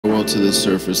Farewell to the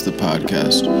Surface, the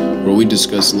podcast, where we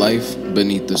discuss life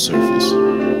beneath the surface.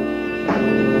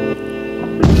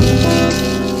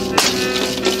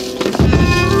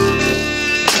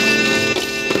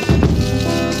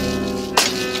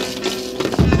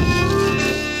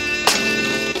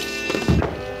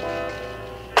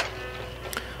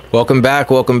 Welcome back.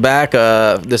 Welcome back.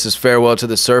 This is Farewell to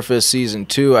the Surface, Season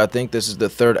 2. I think this is the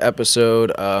third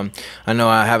episode. I know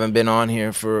I haven't been on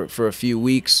here for a few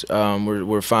weeks.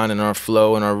 We're finding our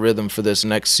flow and our rhythm for this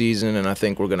next season, and I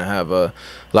think we're going to have a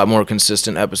lot more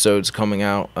consistent episodes coming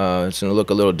out. It's going to look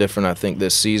a little different, I think,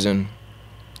 this season.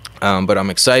 But I'm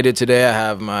excited today. I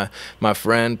have my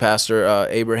friend, Pastor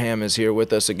Abraham, is here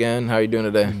with us again. How are you doing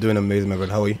today? I'm doing amazing, my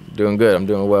brother. How are you? Doing good. I'm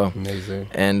doing well. Amazing.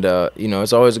 And,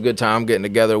 it's always a good time getting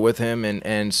together with him.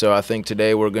 And so I think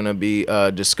today we're going to be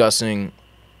discussing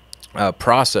the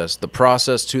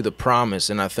process to the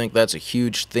promise. And I think that's a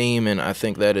huge theme. And I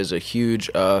think that is a huge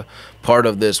part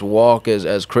of this walk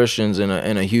as Christians, and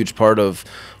a huge part of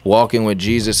walking with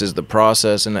Jesus is the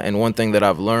process. And one thing that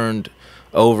I've learned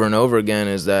over and over again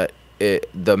is that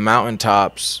the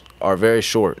mountaintops are very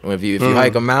short. If you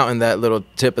hike a mountain, that little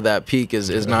tip of that peak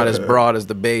is not as broad as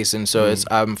the base, and so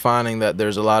I'm finding that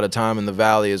there's a lot of time in the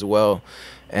valley as well.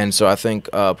 And so I think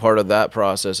part of that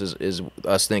process is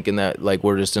us thinking that like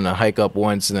we're just in a hike up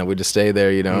once and then we just stay there,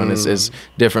 and it's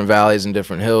different valleys and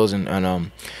different hills,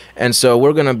 and so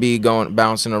we're gonna be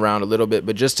bouncing around a little bit,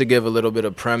 but just to give a little bit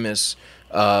of premise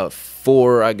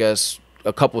for, I guess,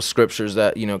 a couple scriptures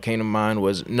that came to mind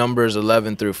was Numbers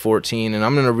 11 through 14, and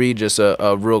I'm going to read just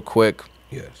a real quick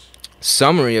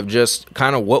summary of just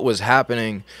kind of what was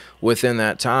happening within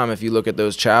that time. If you look at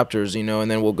those chapters, and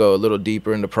then we'll go a little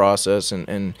deeper into process,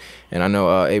 and I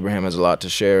know Abraham has a lot to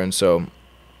share, and so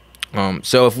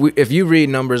if you read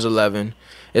Numbers 11,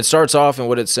 it starts off, and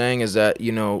what it's saying is that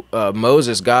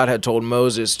God had told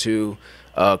Moses to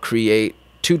create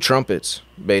two trumpets,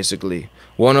 basically.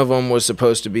 One of them was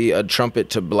supposed to be a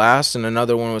trumpet to blast, and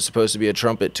another one was supposed to be a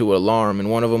trumpet to alarm. And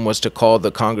one of them was to call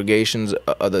the congregations,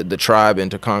 the tribe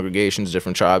into congregations,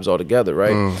 different tribes all together,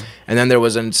 right? And then there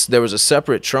was a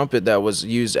separate trumpet that was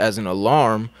used as an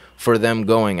alarm for them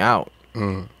going out.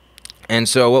 And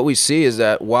so what we see is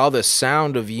that while the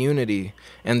sound of unity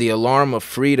and the alarm of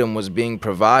freedom was being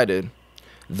provided,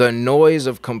 the noise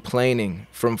of complaining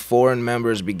from foreign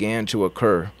members began to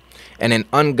occur, and an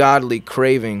ungodly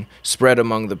craving spread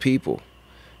among the people.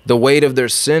 The weight of their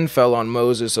sin fell on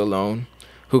Moses alone,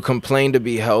 who complained to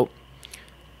be helped,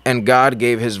 and God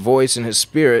gave his voice and his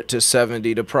spirit to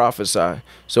 70 to prophesy.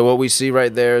 So what we see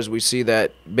right there is we see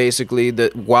that basically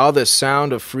while the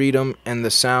sound of freedom and the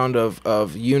sound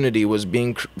of unity was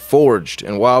being forged,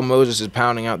 and while Moses is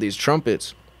pounding out these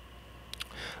trumpets,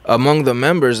 among the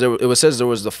members, it says there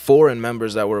was the foreign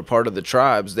members that were a part of the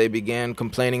tribes. They began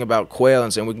complaining about quail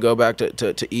and saying, we can go back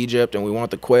to Egypt, and we want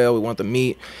the quail, we want the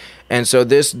meat. And so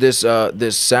this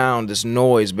sound, this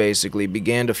noise basically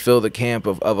began to fill the camp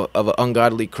of an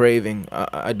ungodly craving,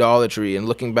 idolatry, and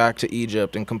looking back to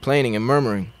Egypt and complaining and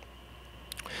murmuring.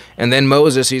 And then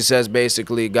Moses, he says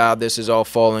basically, God, this is all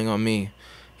falling on me.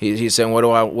 He's saying, what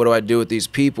do I do with these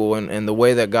people? And the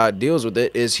way that God deals with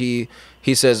it is he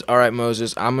says, all right,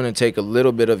 Moses, I'm going to take a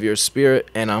little bit of your spirit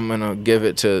and I'm going to give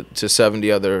it to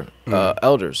 70 other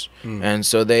elders. And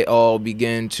so they all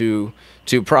begin to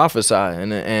prophesy.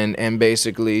 And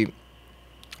basically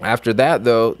after that,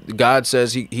 though, God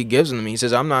says he gives them. He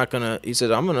says, I'm going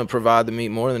to provide the meat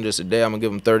more than just a day. I'm going to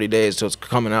give them 30 days till it's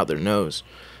coming out their nose.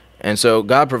 And so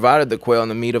God provided the quail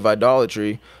and the meat of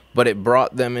idolatry, but it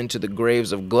brought them into the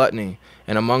graves of gluttony.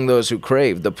 And among those who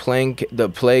craved, the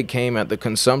plague came at the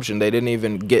consumption. They didn't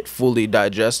even get fully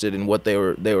digested in what they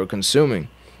were consuming.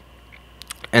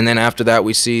 And then after that,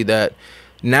 we see that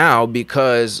now,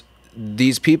 because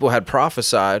these people had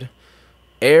prophesied,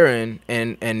 Aaron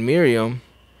and Miriam,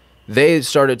 they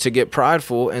started to get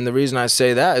prideful. And the reason I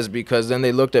say that is because then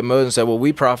they looked at Moses and said, well,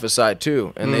 we prophesied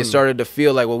too. And they started to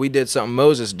feel like, well, we did something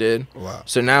Moses did. Wow.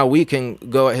 So now we can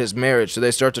go at his marriage. So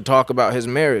they start to talk about his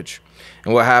marriage.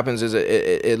 And what happens is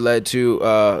it led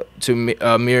to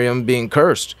Miriam being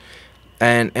cursed.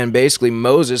 And basically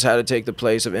Moses had to take the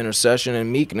place of intercession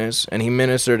and meekness, and he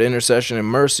ministered intercession and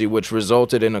mercy, which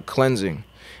resulted in a cleansing.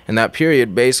 And that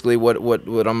period, basically what I'm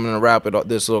going to wrap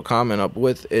this little comment up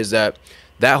with is that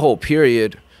whole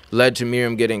period led to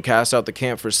Miriam getting cast out the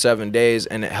camp for 7 days,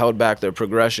 and it held back their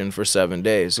progression for 7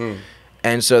 days.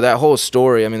 And so that whole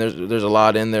story, I mean, there's a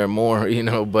lot in there more,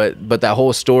 but that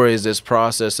whole story is this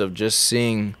process of just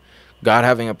seeing God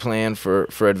having a plan for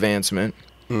advancement,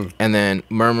 And then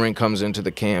murmuring comes into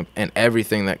the camp, and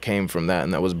everything that came from that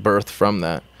and that was birthed from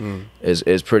that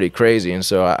is pretty crazy. And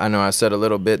so I know I said a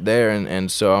little bit there,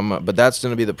 and so but that's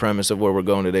going to be the premise of where we're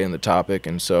going today in the topic.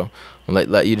 And so I'll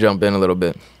let you jump in a little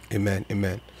bit. Amen,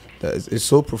 amen. It's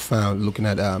so profound looking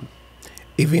at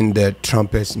even the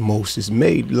trumpets Moses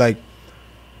made. Like,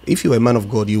 if you're a man of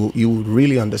God, you would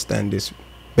really understand this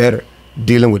better,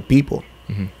 dealing with people.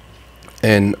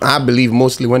 And I believe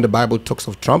mostly when the Bible talks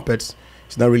of trumpets,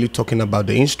 it's not really talking about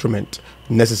the instrument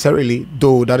necessarily,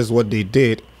 though that is what they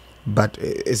did, but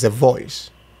it's a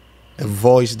voice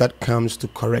that comes to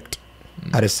correct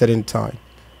at a certain time,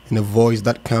 and a voice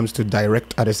that comes to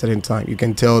direct at a certain time. You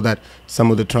can tell that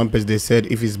some of the trumpets, they said,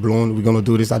 if it's blown, we're going to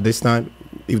do this at this time.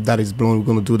 If that is blown, we're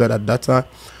going to do that at that time.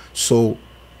 So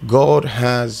God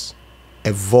has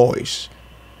a voice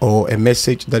or a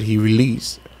message that he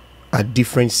released at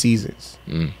different seasons.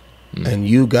 And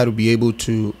you got to be able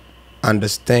to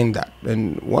understand that.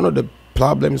 And one of the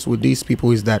problems with these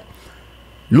people is that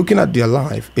looking at their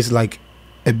life is like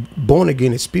a born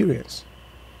again experience.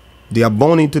 They are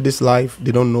born into this life,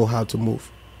 they don't know how to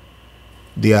move.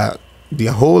 Their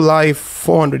whole life,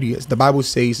 400 years. The Bible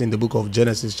says in the book of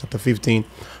Genesis chapter 15,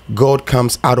 God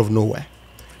comes out of nowhere,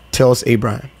 tells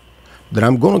Abraham that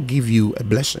I'm going to give you a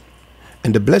blessing.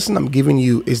 And the blessing I'm giving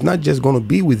you is not just going to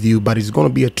be with you, but it's going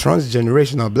to be a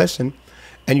transgenerational blessing.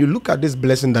 And you look at this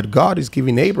blessing that God is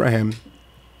giving Abraham,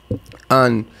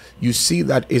 and you see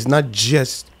that it's not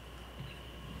just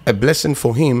a blessing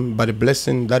for him, but a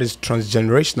blessing that is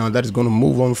transgenerational, that is going to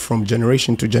move on from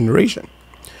generation to generation.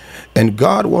 And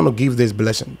God want to give this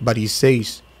blessing, but he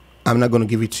says, I'm not going to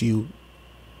give it to you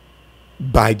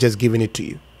by just giving it to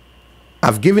you.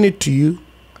 I've given it to you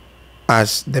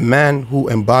as the man who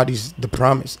embodies the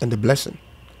promise and the blessing,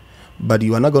 but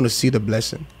you are not going to see the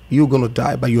blessing. You're going to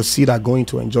die, but your seed are going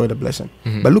to enjoy the blessing.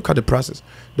 But look at the process.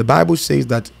 The Bible says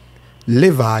that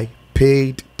Levi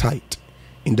paid tithe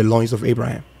in the loins of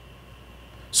Abraham.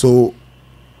 So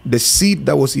the seed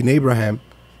that was in Abraham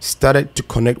started to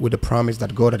connect with the promise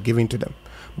that God had given to them.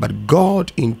 But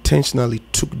God intentionally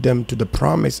took them to the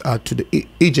promise, to the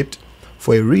Egypt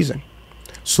for a reason,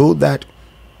 so that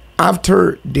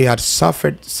after they had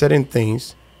suffered certain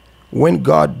things, when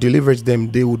God delivers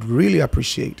them, they would really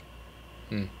appreciate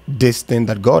this thing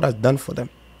that God has done for them.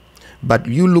 But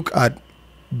you look at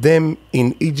them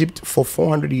in Egypt for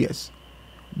 400 years,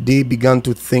 they began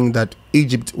to think that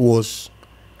Egypt was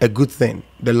a good thing.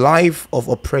 The life of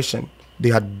oppression, they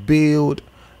had built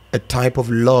a type of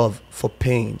love for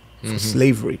pain, for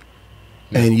slavery.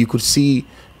 And you could see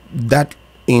that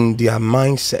in their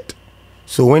mindset.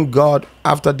 So when God,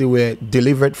 after they were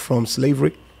delivered from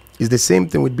slavery, it's the same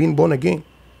thing with being born again.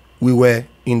 We were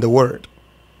in the Word,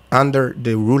 under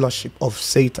the rulership of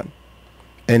Satan.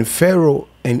 And Pharaoh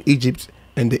and Egypt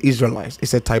and the Israelites,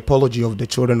 it's a typology of the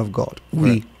children of God.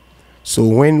 So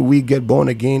when we get born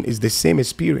again, it's the same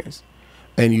experience.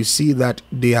 And you see that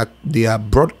they are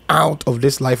brought out of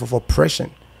this life of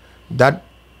oppression that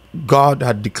God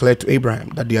had declared to Abraham,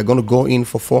 that they are going to go in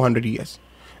for 400 years.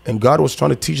 And God was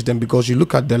trying to teach them, because you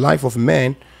look at the life of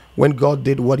man, when God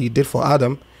did what he did for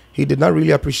Adam, he did not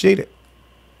really appreciate it.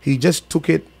 He just took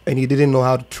it and he didn't know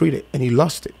how to treat it, and he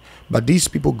lost it. But these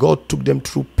people, God took them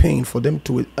through pain for them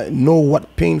to know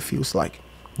what pain feels like.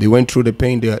 They went through the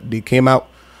pain, they came out.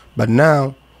 But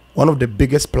now, one of the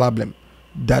biggest problems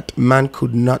that man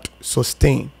could not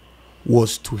sustain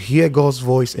was to hear God's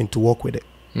voice and to walk with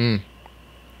it.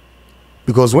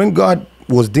 Because when God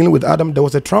was dealing with Adam, there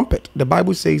was a trumpet. The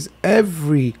Bible says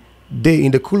every day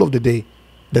in the cool of the day,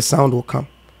 the sound will come.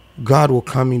 God will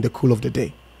come in the cool of the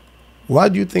day. Why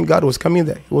do you think God was coming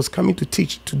there? He was coming to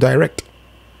teach, to direct.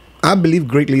 I believe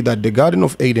greatly that the Garden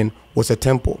of Eden was a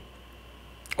temple,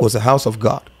 was a house of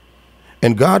God.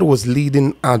 And God was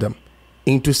leading Adam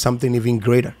into something even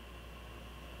greater.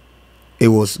 It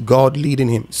was God leading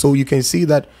him. So you can see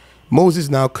that Moses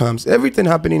now comes. Everything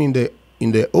happening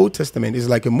in the Old Testament is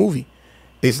like a movie.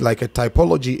 It's like a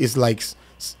typology. It's like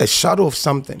a shadow of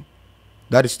something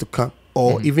that is to come,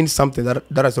 or even something that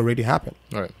has already happened.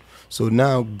 All right. So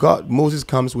now Moses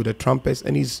comes with the trumpets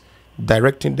and he's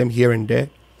directing them here and there.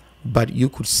 But you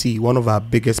could see one of our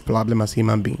biggest problems as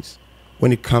human beings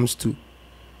when it comes to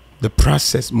the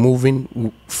process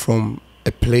moving from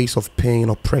a place of pain,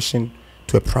 oppression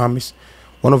to a promise.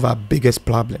 One of our biggest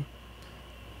problems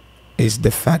is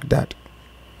the fact that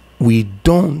we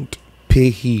don't pay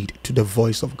heed to the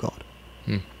voice of God.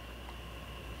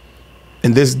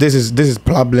 And this is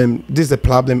a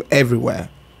problem everywhere.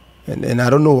 And I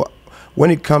don't know,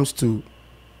 when it comes to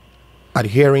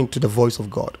adhering to the voice of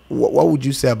God, what would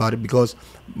you say about it? Because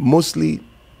mostly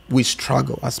we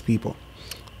struggle as people.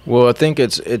 Well, I think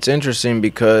it's interesting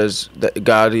because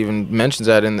God even mentions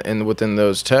that in within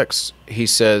those texts. He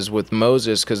says with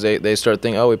Moses, because they start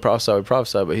thinking, oh, we prophesy,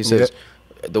 but he says,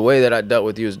 the way that I dealt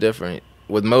with you is different.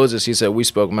 With Moses, he said we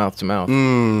spoke mouth to mouth.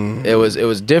 It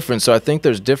was different. So I think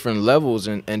there's different levels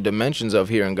and dimensions of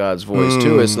hearing God's voice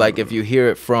too. It's like if you hear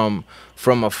it from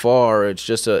afar, it's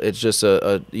just a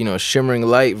a shimmering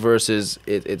light versus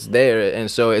it's there. And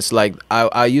so it's like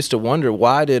I used to wonder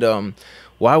why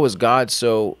was God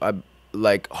so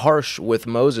like harsh with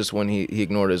Moses when he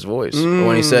ignored his voice?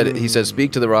 When he said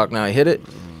speak to the rock, now I hit it.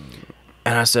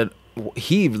 And I said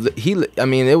I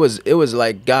mean it was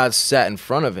like God sat in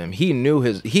front of him. He knew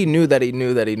that he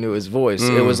knew his voice.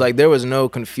 It was like there was no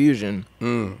confusion.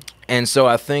 And so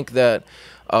I think that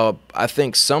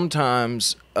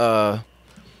sometimes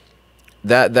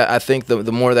that I think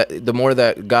the more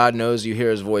that God knows you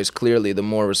hear his voice clearly, the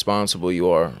more responsible you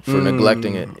are for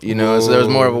neglecting it. So there's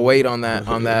more of a weight on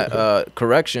that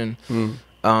correction.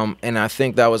 And I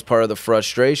think that was part of the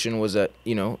frustration, was that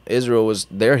Israel was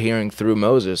their hearing through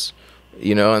Moses,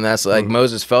 and that's like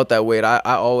Moses felt that weight.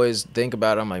 I always think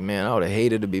about it. I'm like, man, I would have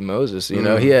hated to be Moses.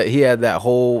 He had that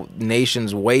whole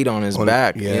nation's weight on his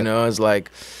back. It's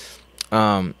like.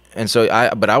 And so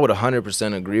I would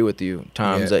 100% agree with you.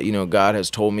 Times that God has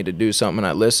told me to do something and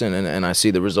I listen and I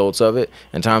see the results of it,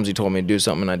 and times He told me to do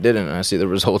something and I didn't and I see the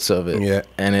results of it.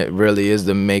 And it really is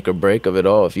the make or break of it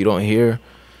all. If you don't hear,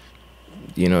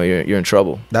 you're in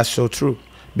trouble. That's so true,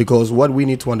 because what we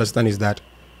need to understand is that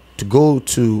to go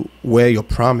to where your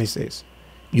promise is,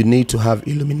 you need to have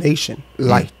illumination,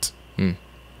 light.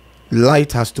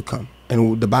 Light has to come,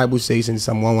 and the Bible says in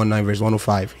Psalm 119 verse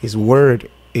 105, His word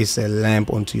is a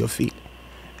lamp unto your feet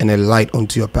and a light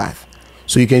unto your path.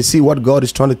 So you can see what God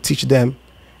is trying to teach them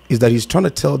is that He's trying to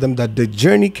tell them that the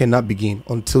journey cannot begin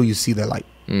until you see the light,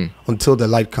 until the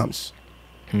light comes,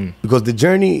 because the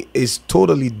journey is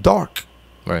totally dark.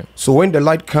 Right. So when the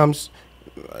light comes,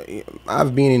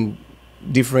 I've been in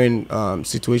different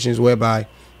situations whereby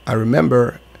I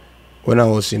remember when I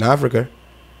was in Africa,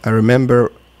 I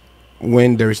remember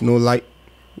when there is no light,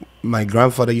 my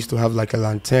grandfather used to have like a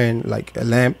lantern, like a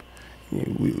lamp.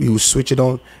 He would switch it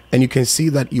on, and you can see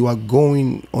that you are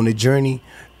going on a journey,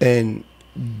 and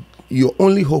your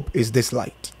only hope is this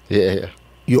light.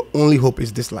 Your only hope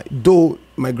is this light. Though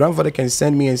my grandfather can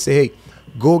send me and say, hey,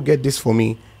 go get this for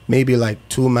me, maybe like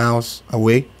 2 miles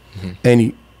away.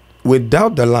 And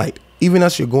without the light, even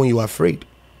as you're going, you are afraid,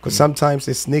 because sometimes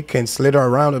a snake can slither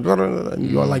around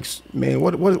and you're like, man,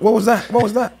 what was that? What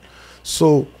was that?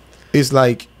 So it's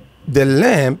like, the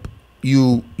lamp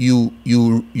you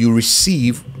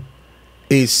receive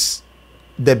is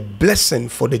the blessing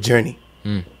for the journey.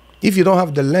 If you don't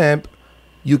have the lamp,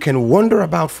 you can wander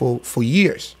about for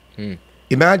years.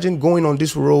 Imagine going on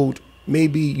this road,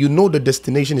 maybe the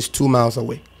destination is 2 miles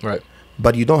away, right?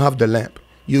 But you don't have the lamp.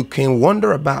 You can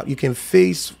wander about, you can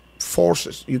face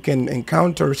forces, you can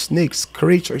encounter snakes,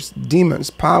 creatures, demons,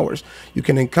 powers. You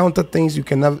can encounter things you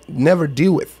can never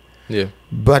deal with.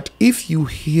 But if you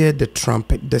hear the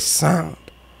trumpet, the sound,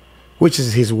 which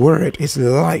is His word, His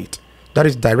light, that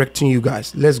is directing you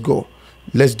guys, let's go,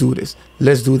 let's do this,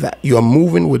 let's do that. You are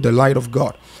moving with the light of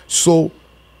God. So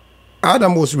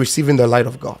Adam was receiving the light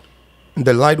of God, and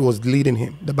the light was leading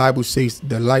him. The Bible says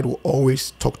the light will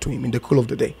always talk to him in the cool of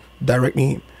the day, directing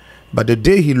him. But the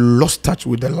day he lost touch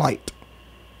with the light,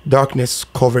 darkness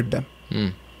covered them.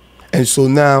 And so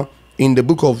now, in the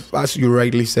book of, as you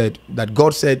rightly said, that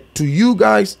God said to you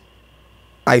guys,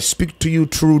 I speak to you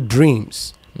through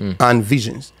dreams and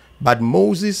visions. But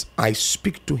Moses, I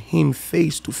speak to him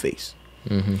face to face.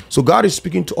 So God is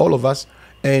speaking to all of us.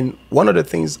 And one of the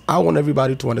things I want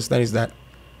everybody to understand is that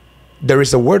there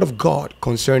is a word of God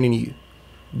concerning you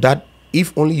that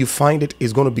if only you find it,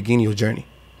 is going to begin your journey.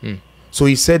 So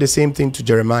He said the same thing to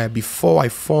Jeremiah. Before I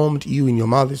formed you in your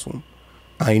mother's womb,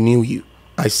 I knew you.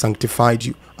 I sanctified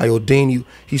you. I ordained you.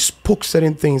 He spoke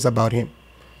certain things about him.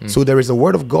 So there is a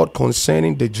word of God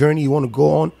concerning the journey you want to go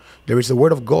on. There is a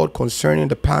word of God concerning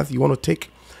the path you want to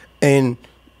take. And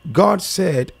God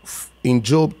said in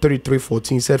Job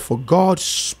 33:14, said, for God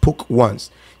spoke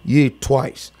once, yea,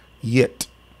 twice, yet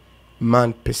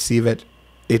man perceived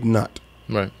it not.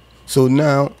 Right. So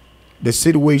now the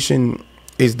situation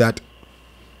is that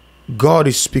God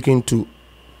is speaking to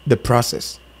the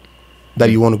process that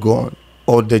you want to go on,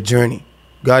 or the journey.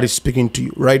 God is speaking to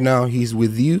you right now. He's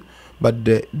with you, but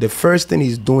the first thing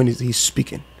He's doing is He's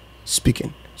speaking,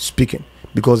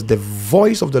 because the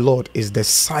voice of the Lord is the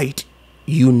sight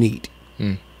you need.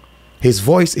 His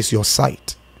voice is your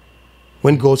sight.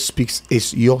 When God speaks,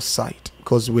 it's your sight,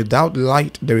 because without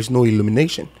light there is no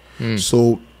illumination.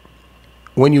 So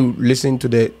when you listen to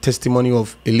the testimony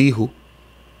of Elihu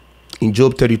in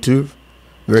Job 32,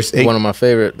 verse 8. One of my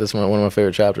favorite. That's one of my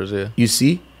favorite chapters. Yeah. You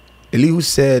see, Elihu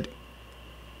said,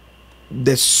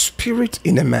 the spirit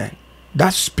in a man,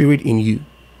 that spirit in you,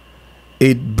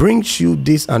 it brings you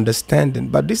this understanding.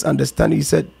 But this understanding, he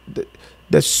said,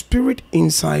 the spirit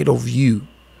inside of you,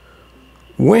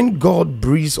 when God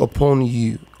breathes upon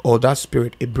you, or that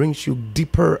spirit, it brings you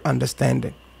deeper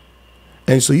understanding.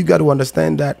 And so you got to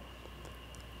understand that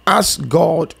as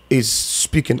God is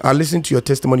speaking, I listened to your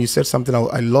testimony. You said something,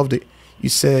 I loved it. You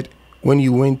said when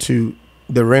you went to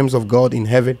the realms of God in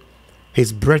heaven,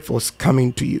 his breath was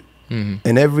coming to you. Mm-hmm.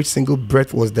 And every single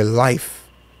breath was the life.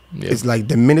 Yeah. It's like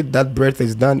the minute that breath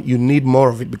is done, you need more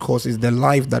of it because it's the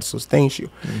life that sustains you.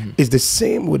 Mm-hmm. It's the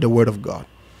same with the word of God.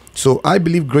 So I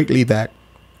believe greatly that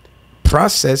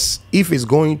process, if it's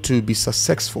going to be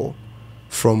successful,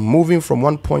 from moving from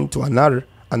one point to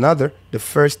another, the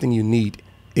first thing you need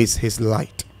is his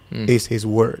light, is his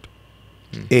word.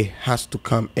 It has to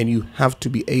come, and you have to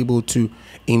be able to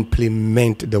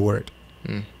implement the word.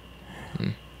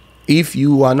 If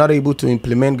you are not able to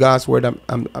implement God's word,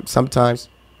 I'm sometimes,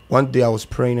 one day I was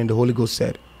praying and the Holy Ghost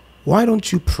said, why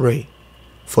don't you pray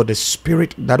for the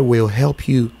spirit that will help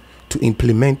you to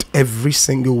implement every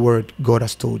single word God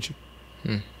has told you?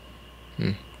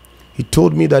 He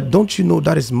told me that, don't you know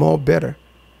that is more better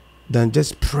than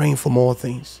just praying for more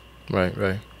things? Right.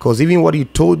 Because even what he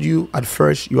told you at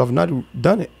first, you have not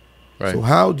done it. Right. So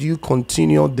how do you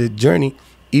continue the journey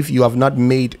if you have not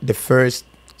made the first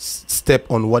step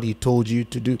on what he told you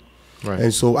to do? Right.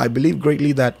 And so I believe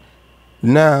greatly that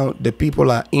now the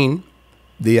people are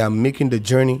they are making the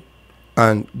journey,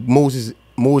 and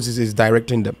Moses is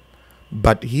directing them.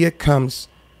 But here comes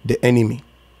the enemy.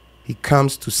 He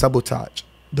comes to sabotage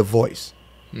the voice.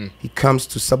 He comes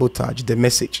to sabotage the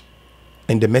message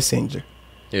and the messenger.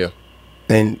 Yeah.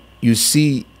 And you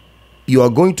see, you are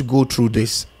going to go through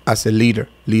this as a leader,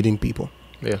 leading people.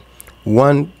 Yeah.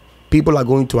 One, people are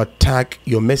going to attack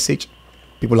your message.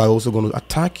 People are also going to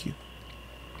attack you.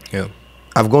 Yeah.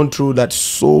 I've gone through that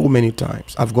so many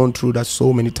times.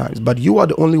 But you are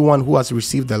the only one who has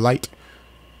received the light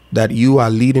that you are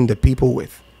leading the people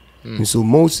with. And so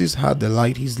Moses had the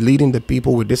light. He's leading the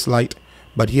people with this light.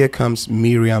 But here comes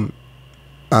Miriam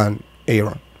and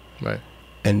Aaron. Right.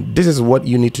 And this is what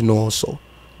you need to know also.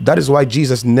 That is why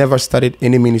Jesus never started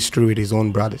any ministry with his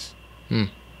own brothers.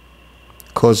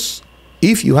 Because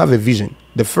if you have a vision,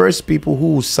 the first people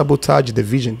who will sabotage the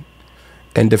vision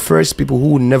and the first people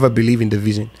who will never believe in the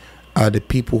vision are the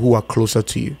people who are closer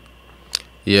to you.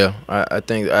 Yeah, I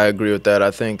think I agree with that.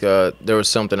 I think there was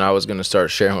something I was going to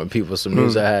start sharing with people, some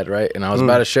news I had, right? And I was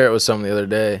about to share it with someone the other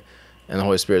day, and the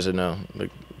Holy Spirit said, no, like,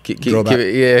 keep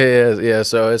it. Yeah.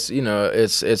 So it's,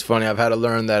 it's funny. I've had to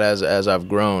learn that as I've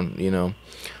grown,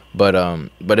 But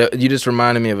you just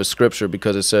reminded me of a scripture,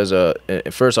 because it says,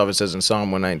 first off, it says in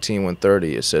Psalm 119,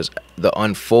 130, it says, the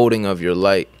unfolding of your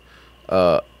light,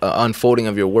 unfolding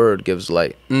of your word gives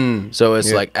light. So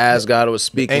it's like, as God was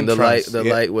speaking, the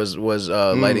light was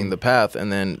lighting the path.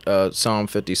 And then Psalm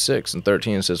 56 and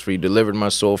 13 says, for you delivered my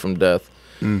soul from death,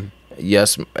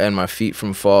 yes, and my feet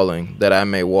from falling, that I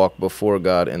may walk before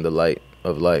God in the light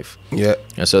of life. Yeah.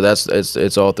 And so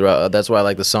it's all throughout. That's why I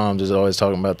like the Psalms is always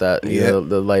talking about that,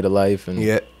 the light of life. And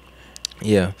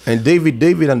yeah. And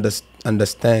David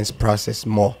understands process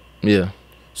more. Yeah.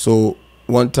 So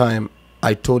one time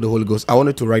I told the Holy Ghost I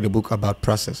wanted to write a book about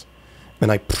process,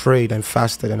 and I prayed and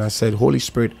fasted, and I said, Holy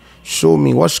Spirit, show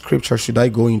me what scripture should I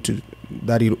go into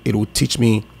that it will teach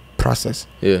me process.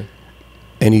 Yeah.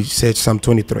 And he said Psalm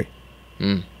 23.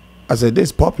 I said, this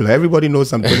is popular. Everybody knows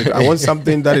Psalm 23. I want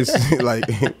something that is like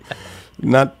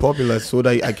not popular so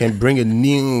that I can bring a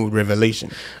new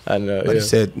revelation. I know. But he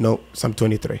said, no, Psalm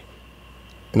 23.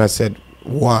 And I said,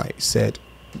 why? He said,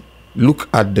 look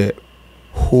at the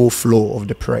whole flow of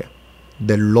the prayer.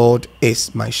 The Lord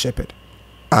is my shepherd.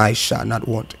 I shall not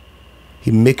want.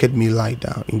 He maketh me lie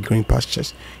down in green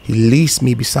pastures. He leads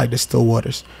me beside the still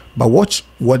waters. But watch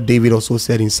what David also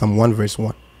said in Psalm 1 verse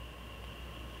 1.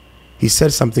 He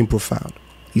said something profound.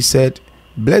 He said,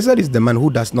 blessed is the man who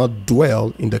does not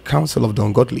dwell in the counsel of the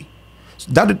ungodly.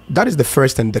 So that is the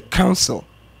first thing, the counsel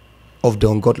of the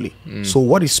ungodly. So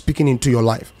what is speaking into your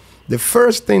life? The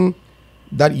first thing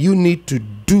that you need to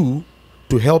do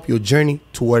to help your journey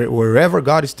to wherever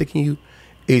God is taking you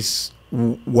is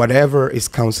whatever is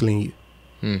counseling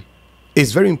you.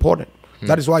 It's very important.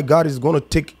 That is why God is going to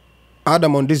take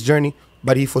Adam on this journey,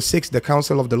 but he forsakes the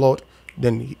counsel of the Lord,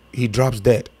 then he drops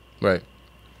dead. Right.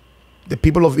 The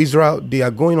people of Israel, they are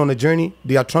going on a journey.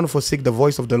 They are trying to forsake the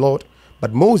voice of the Lord,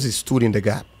 but Moses stood in the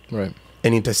gap, right,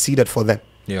 and interceded for them.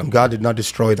 Yeah. God did not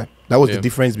destroy them. That was Yeah. the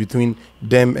difference between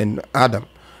them and Adam.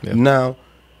 Yeah. Now,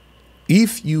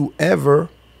 if you ever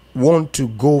want to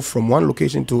go from one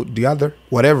location to the other,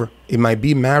 whatever, it might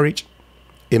be marriage,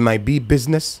 it might be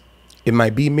business, it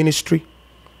might be ministry.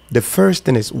 The first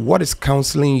thing is, what is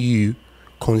counseling you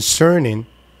concerning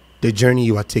the journey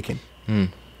you are taking?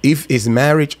 If it's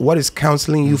marriage, what is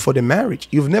counseling you for the marriage?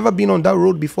 You've never been on that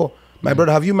road before. My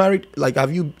brother, have you married? Like,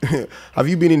 have you have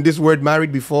you been in this word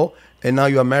married before, and now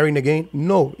you are marrying again?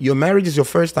 No, your marriage is your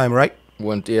first time, right?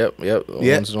 Yep. Yeah.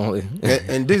 Once only.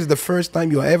 And this is the first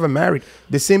time you are ever married.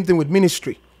 The same thing with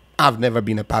ministry. I've never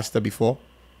been a pastor before.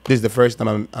 This is the first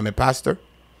time I'm a pastor.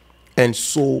 And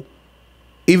so,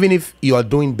 even if you are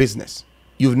doing business,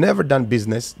 you've never done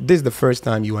business. This is the first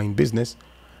time you are in business.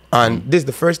 And this is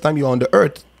the first time you're on the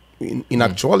earth in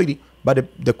actuality. But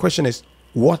the question is,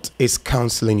 what is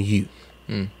counseling you?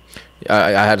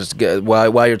 I had to get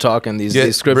while you're talking.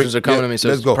 These scriptures are coming to me. So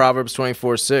it's Proverbs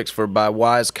 24:6. For by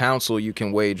wise counsel you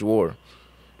can wage war,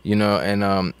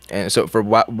 and so for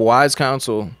wise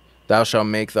counsel thou shalt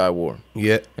make thy war.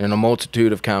 Yeah, and in a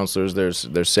multitude of counselors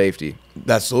there's safety.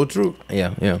 That's so true.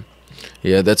 Yeah.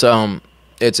 That's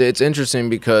it's interesting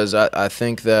because I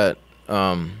think that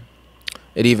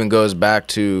it even goes back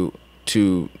to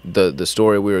the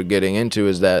story we were getting into,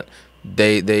 is that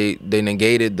they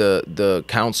negated the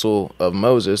counsel of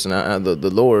Moses and the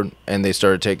Lord, and they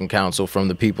started taking counsel from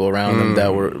the people around them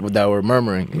that were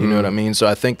murmuring. You know what I mean? So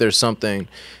I think there's something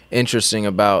interesting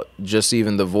about just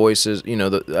even the voices. We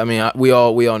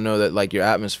all know that, like, your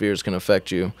atmospheres can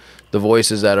affect you, the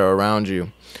voices that are around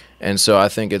you, and so I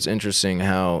think it's interesting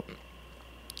how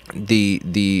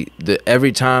the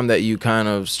every time that you kind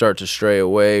of start to stray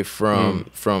away from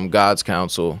God's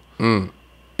counsel.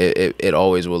 It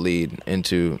always will lead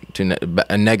into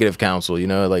a negative counsel,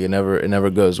 like it never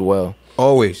goes well.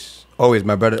 Always,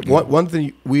 my brother. One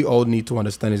thing we all need to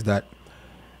understand is that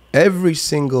every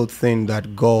single thing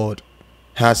that God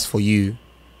has for you,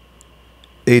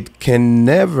 it can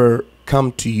never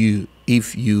come to you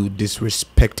if you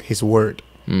disrespect His word.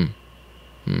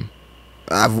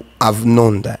 I've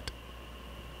known that.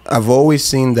 I've always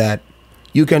seen that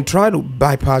you can try to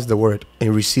bypass the word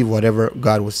and receive whatever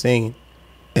God was saying,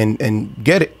 and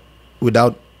get it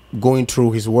without going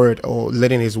through His word or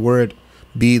letting His word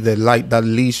be the light that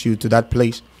leads you to that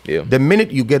place. Yeah. The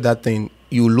minute you get that thing,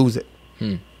 you lose it.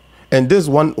 And this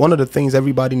one of the things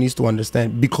everybody needs to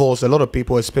understand, because a lot of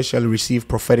people especially receive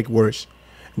prophetic words.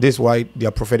 This is why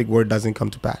their prophetic word doesn't come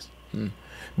to pass.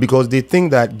 Because they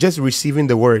think that just receiving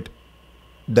the word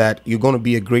that you're going to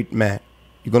be a great man,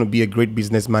 you're going to be a great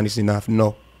businessman is enough.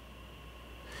 No.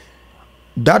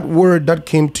 That word that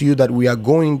came to you that we are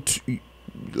going to,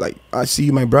 like, I see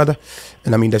you, my brother,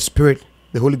 and I'm in the spirit.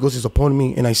 The Holy Ghost is upon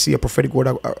me, and I see a prophetic word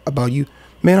about you.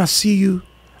 Man, I see you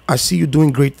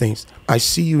doing great things. I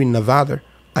see you in Nevada.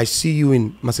 I see you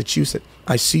in Massachusetts.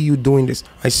 I see you doing this.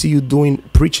 I see you doing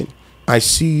preaching. I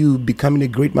see you becoming a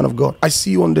great man of God. I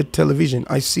see you on the television.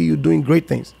 I see you doing great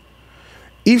things.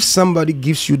 If somebody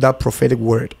gives you that prophetic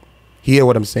word, hear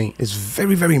what I'm saying. It's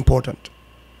very, very important.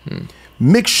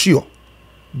 Make sure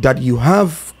that you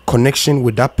have connection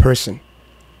with that person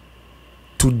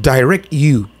to direct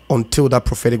you until that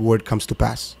prophetic word comes to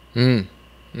pass.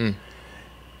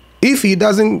 If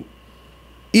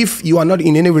you are not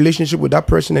in any relationship with that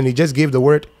person and he just gave the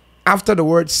word, after the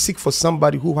word, seek for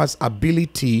somebody who has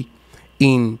ability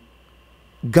in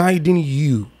guiding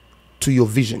you to your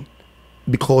vision,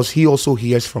 because he also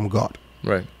hears from God.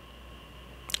 Right.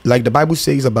 Like the Bible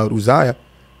says about Uzziah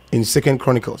in 2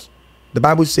 Chronicles. The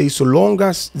Bible says, so long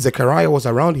as Zechariah was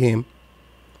around him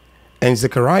and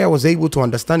Zechariah was able to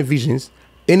understand visions,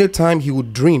 anytime he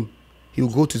would dream, he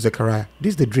would go to Zechariah.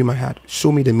 This is the dream I had.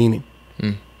 Show me the meaning.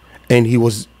 And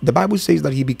the Bible says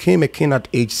that he became a king at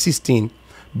age 16,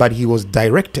 but he was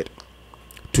directed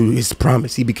to his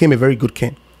promise. He became a very good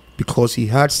king because he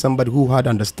had somebody who had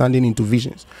understanding into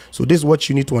visions. So this is what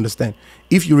you need to understand.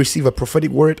 If you receive a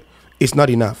prophetic word, it's not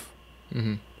enough.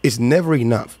 It's never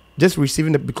enough. Just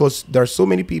receiving it, because there are so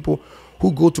many people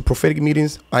who go to prophetic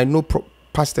meetings. I know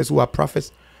pastors who are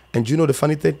prophets, and you know the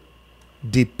funny thing?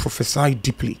 They prophesy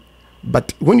deeply.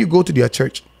 But when you go to their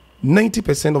church,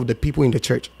 90% of the people in the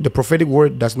church, the prophetic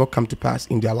word does not come to pass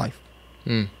in their life.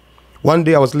 One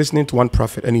day I was listening to one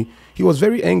prophet, and he was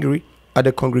very angry at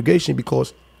the congregation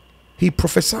because he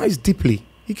prophesies deeply.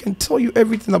 He can tell you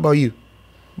everything about you.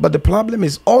 But the problem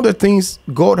is, all the things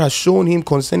God has shown him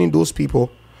concerning those people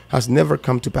has never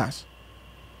come to pass.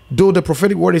 Though the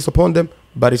prophetic word is upon them,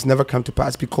 but it's never come to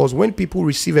pass, because when people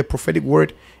receive a prophetic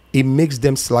word, it makes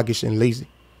them sluggish and lazy.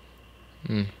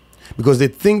 Because they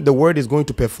think the word is going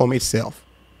to perform itself.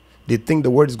 They think the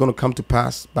word is going to come to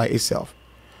pass by itself.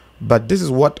 But this is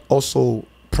what also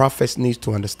prophets need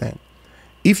to understand.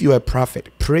 If you are a prophet,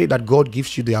 pray that God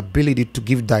gives you the ability to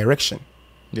give direction.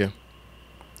 Yeah.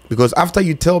 Because after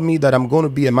you tell me that I'm going to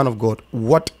be a man of God,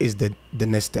 what is the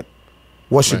next step?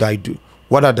 What should I do?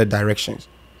 What are the directions?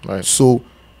 Right. So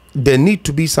there need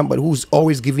to be somebody who's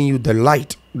always giving you the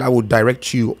light that will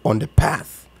direct you on the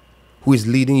path, who is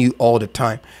leading you all the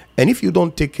time. And if you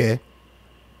don't take care,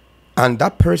 and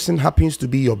that person happens to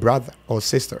be your brother or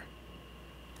sister,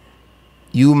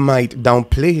 you might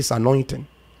downplay his anointing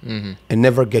and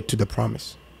never get to the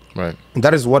promise. Right. And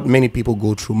that is what many people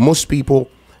go through. Most people,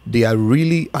 they are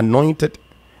really anointed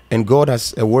and God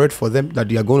has a word for them that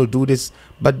they are going to do this,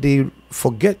 but they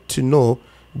forget to know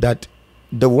that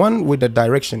the one with the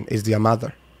direction is their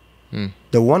mother.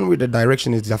 The one with the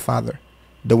direction is their father.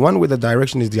 The one with the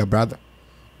direction is their brother.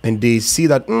 And they see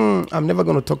that, I'm never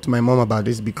going to talk to my mom about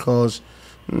this because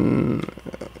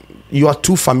you are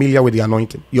too familiar with the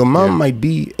anointing. Your mom might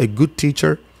be a good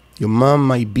teacher. Your mom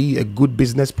might be a good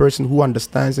business person who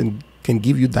understands and can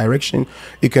give you direction.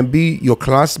 It can be your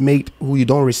classmate who you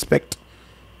don't respect.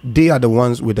 They are the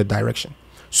ones with the direction.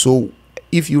 So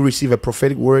if you receive a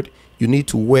prophetic word, you need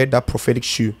to wear that prophetic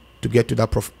shoe to get to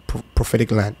that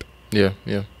prophetic land. Yeah,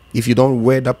 yeah. If you don't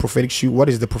wear that prophetic shoe, what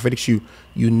is the prophetic shoe?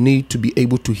 You need to be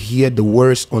able to hear the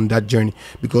words on that journey.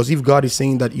 Because if God is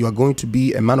saying that you are going to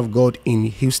be a man of God in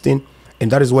Houston,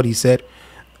 and that is what he said,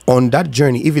 on that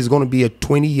journey, if it's going to be a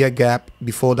 20-year gap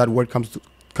before that word comes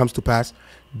to pass,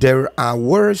 there are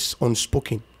words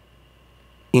unspoken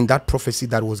in that prophecy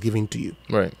that was given to you.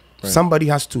 Right. Somebody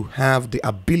has to have the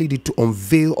ability to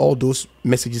unveil all those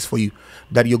messages for you,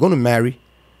 that you're going to marry,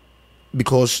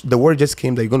 because the word just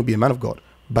came that you're going to be a man of God.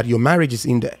 But your marriage is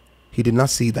in there. He did not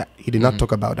see that. He did not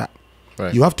talk about that.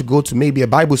 Right. You have to go to maybe a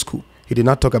Bible school. He did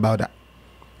not talk about that.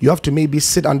 You have to maybe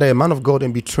sit under a man of God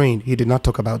and be trained. He did not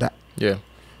talk about that. Yeah.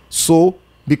 So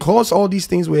because all these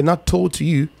things were not told to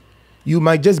you, you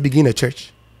might just begin a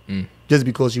church. Just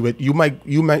because you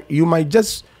might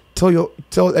just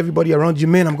tell everybody around you,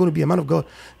 man, I'm going to be a man of God,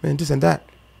 man, this and that.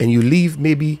 And you leave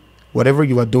maybe whatever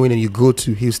you are doing and you go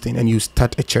to Houston and you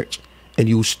start a church. And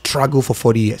you struggle for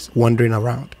 40 years wandering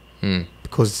around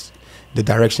because the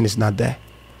direction is not there.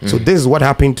 So this is what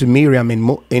happened to Miriam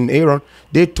and Aaron.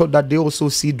 They thought that they also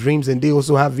see dreams and they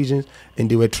also have visions,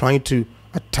 and they were trying to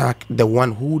attack the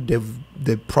one who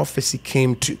the prophecy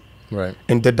came to. Right.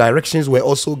 And the directions were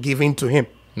also given to him.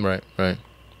 Right.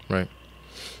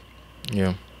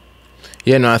 Yeah.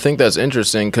 Yeah, no, I think that's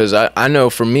interesting because I know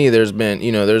for me there's been,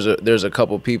 there's a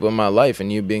couple people in my life,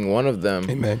 and you being one of them.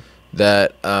 Amen.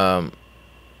 That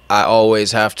I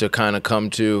always have to kind of come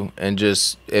to, and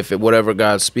just whatever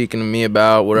God's speaking to me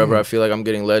about, whatever I feel like I'm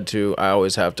getting led to, I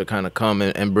always have to kind of come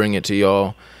and bring it to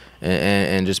y'all,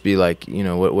 and just be like,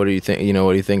 what do you think?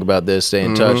 What do you think about this? Stay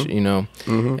in touch,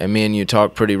 And me and you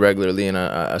talk pretty regularly, and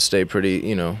I stay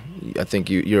pretty, I think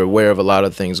you're aware of a lot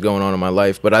of things going on in my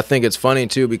life. But I think it's funny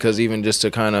too, because even just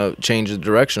to kind of change the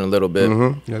direction a little bit,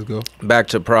 Let's go back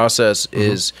to process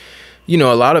is. A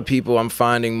lot of people I'm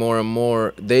finding more and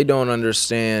more, they don't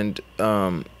understand,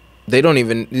 they don't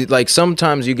even, like,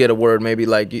 sometimes you get a word, maybe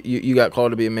like you got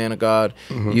called to be a man of God,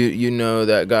 you know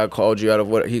that God called you out of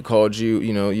what he called you,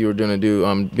 you were going to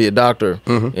do, be a doctor,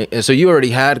 and so you already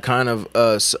had kind of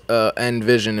end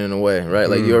vision in a way, right?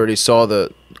 Like you already saw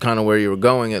the kind of where you were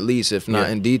going, at least, if not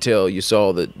in detail, you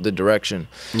saw the direction.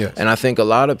 Yes. And I think a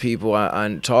lot of people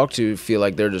I talk to feel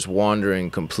like they're just wandering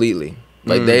completely,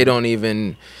 like they don't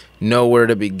even know where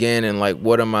to begin, and like,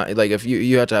 what am I, like, if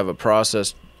you have to have a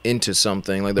process into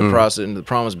something, like the process into the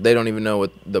promise, but they don't even know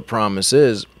what the promise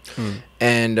is.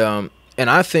 And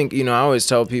I think, I always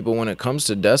tell people, when it comes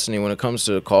to destiny, when it comes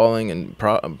to calling and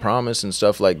promise and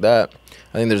stuff like that,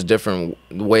 I think there's different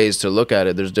ways to look at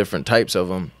it. There's different types of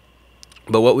them.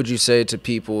 But what would you say to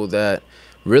people that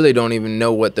really don't even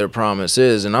know what their promise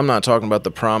is? And I'm not talking about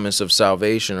the promise of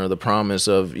salvation or the promise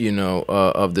of,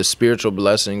 of the spiritual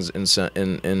blessings in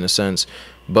a sense,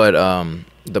 but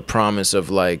the promise of,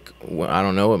 like, I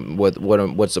don't know,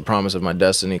 what's the promise of my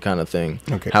destiny kind of thing.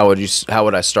 Okay. How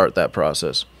would I start that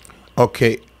process?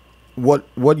 Okay.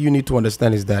 What you need to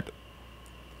understand is that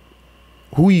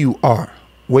who you are,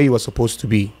 where you are supposed to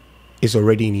be, is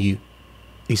already in you.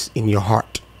 It's in your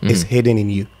heart. It's hidden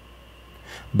in you.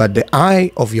 But the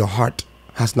eye of your heart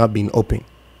has not been open.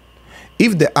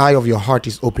 If the eye of your heart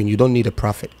is open, you don't need a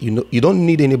prophet. You don't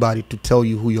need anybody to tell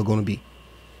you who you're going to be.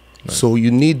 Right. So you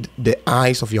need the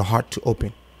eyes of your heart to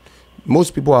open.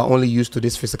 Most people are only used to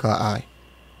this physical eye,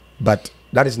 but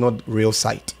that is not real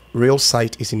sight. Real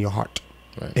sight is in your heart,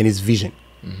 and it's vision.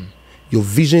 Your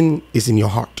vision is in your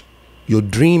heart. Your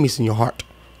dream is in your heart.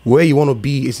 Where you want to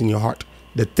be is in your heart.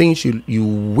 The things you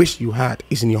wish you had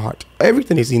is in your heart.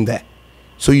 Everything is in there.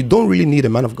 So you don't really need a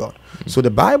man of God. So the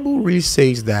Bible really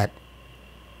says that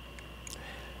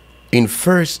in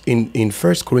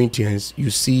First Corinthians, you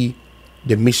see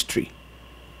the mystery.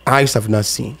 Eyes have not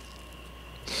seen,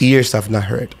 ears have not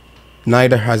heard,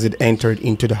 neither has it entered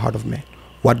into the heart of man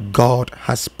what God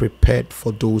has prepared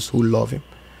for those who love him.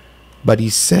 But he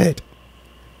said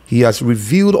he has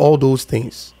revealed all those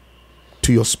things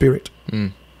to your spirit.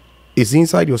 It's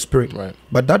inside your spirit. Right.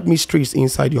 But that mystery is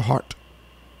inside your heart.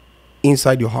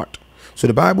 Inside your heart. So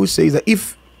the Bible says that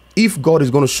if God is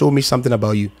going to show me something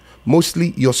about you,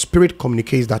 mostly your spirit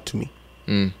communicates that to me.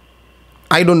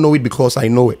 I don't know it because I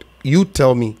know it. You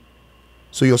tell me.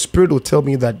 So your spirit will tell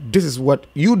me that this is what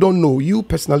you don't know. You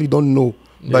personally don't know.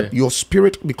 But your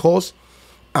spirit, because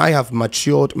I have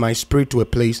matured my spirit to a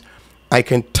place, I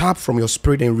can tap from your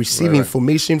spirit and receive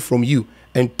information from you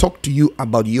and talk to you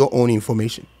about your own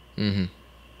information. You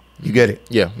get it?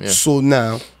 Yeah. So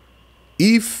now,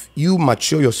 if you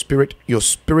mature your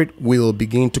spirit will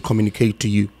begin to communicate to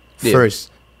you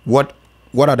first what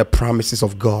are the promises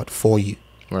of God for you.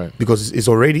 Right. Because it's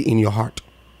already in your heart.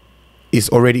 It's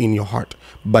already in your heart.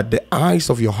 But the eyes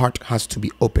of your heart has to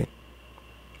be open.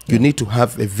 You need to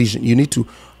have a vision. You need to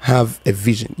have a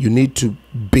vision. You need to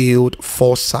build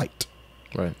foresight,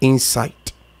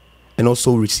 insight, and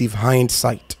also receive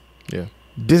hindsight. Yeah.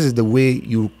 This is the way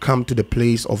you come to the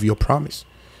place of your promise.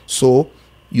 So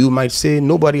you might say,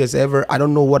 I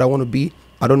don't know what I want to be.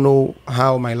 I don't know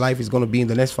how my life is going to be in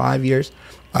the next 5 years.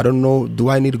 I don't know. Do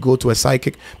I need to go to a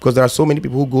psychic? Because there are so many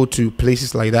people who go to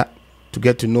places like that to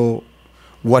get to know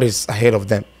what is ahead of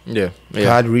them. Yeah.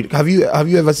 Have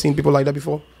you ever seen people like that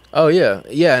before? Oh yeah.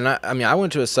 And I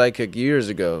went to a psychic years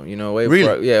ago,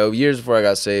 years before I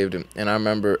got saved. And I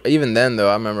remember, even then though,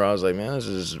 I was like, man, this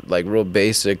is like real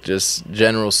basic, just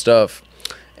general stuff.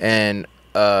 And,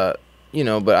 but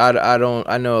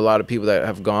I know a lot of people that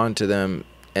have gone to them,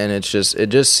 and it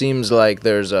just seems like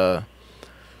it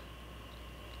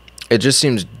just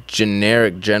seems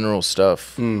generic, general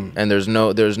stuff. And there's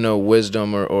no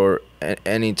wisdom or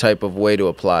any type of way to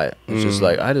apply it. It's just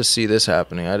like, I just see this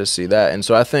happening, I just see that. And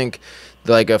so I think,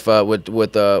 like, if with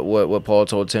what Paul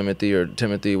told Timothy,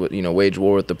 wage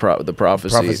war with the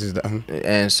prophecy.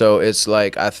 And so it's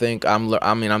like, I think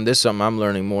this is something I'm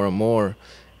learning more and more,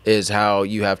 is how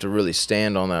you have to really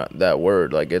stand on that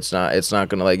word. Like, it's not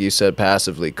gonna, like you said,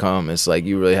 passively come. It's like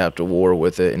you really have to war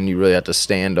with it, and you really have to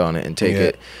stand on it and take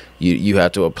it. You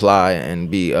have to apply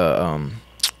and be a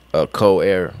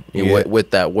co-heir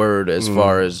with that word, as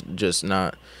far as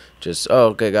not just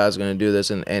okay, God's gonna do this.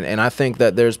 And I think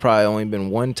that there's probably only been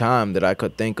one time that I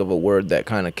could think of a word that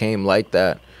kind of came like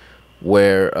that,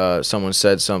 where someone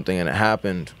said something and it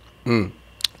happened.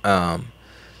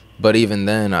 But even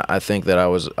then, I think that I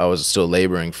was still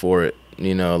laboring for it.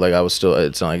 Like I was still.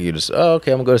 It's not like you just,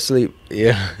 okay, I'm gonna go to sleep.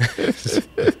 Yeah.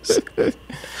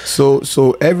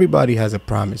 So everybody has a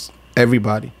promise.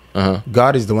 Everybody.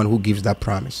 God is the one who gives that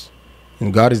promise,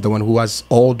 and God is the one who has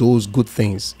all those good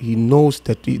things. He knows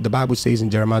that the Bible says in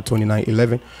Jeremiah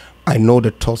 29:11, I know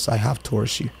the thoughts I have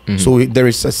towards you. So there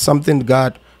is something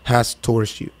God has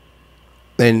towards you,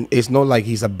 and it's not like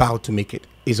He's about to make it.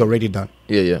 It's already done.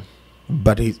 Yeah.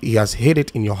 But he has hid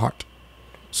it in your heart.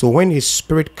 So when His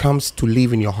Spirit comes to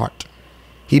live in your heart,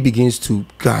 He begins to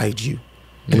guide you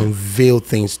and unveil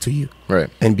things to you,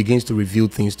 and begins to reveal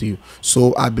things to you.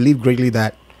 So I believe greatly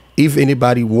that if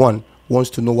anybody wants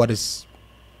to know what is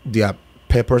their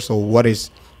purpose or what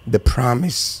is the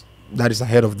promise that is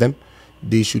ahead of them,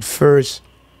 they should first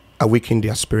awaken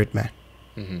their spirit man.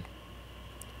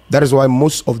 That is why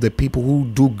most of the people who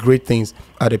do great things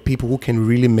are the people who can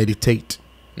really meditate.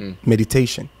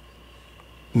 Meditation.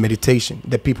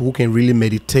 The people who can really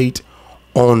meditate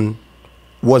on,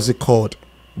 what's it called,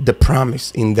 the promise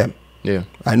in them.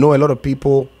 I know a lot of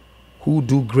people who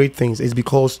do great things is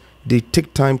because they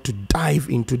take time to dive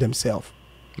into themselves.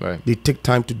 They take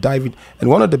time to dive in. And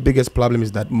one of the biggest problems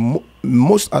is that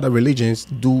most other religions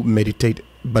do meditate,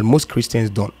 but most Christians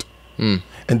don't. And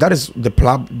that is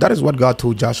that is what God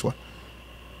told Joshua.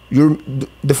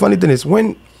 The funny thing is,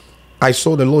 when I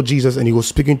saw the Lord Jesus and He was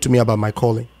speaking to me about my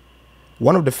calling,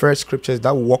 one of the first scriptures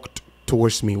that walked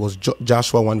towards me was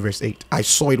Joshua 1:8. I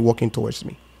saw it walking towards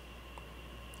me.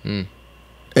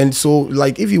 And so,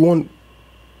 like, if you want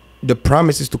the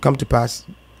promises to come to pass,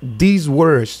 these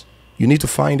words, you need to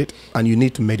find it and you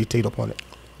need to meditate upon it.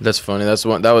 That's funny.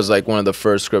 That was like one of the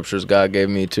first scriptures God gave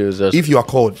me too. If you are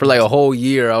called, for like a whole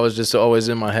year, I was just always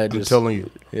in my head. I'm telling you.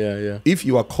 Yeah. If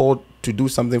you are called to do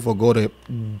something for God,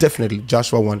 definitely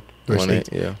Joshua 1 verse 8.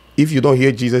 Yeah. If you don't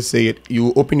hear Jesus say it,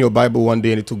 you open your Bible one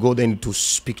day and it will go there and it will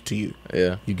speak to you.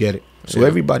 Yeah. You get it. So Yeah.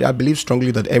 everybody, I believe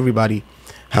strongly that everybody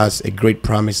has a great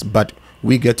promise, but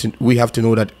we have to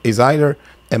know that it's either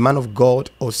a man of God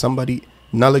or somebody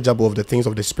knowledgeable of the things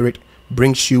of the Spirit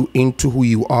brings you into who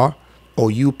you are, or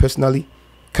you personally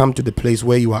come to the place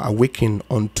where you are awakened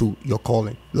unto your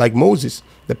calling. Like Moses,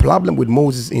 the problem with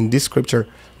Moses in this scripture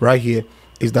right here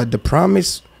is that the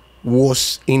promise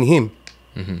was in him,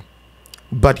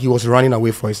 but he was running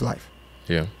away for his life.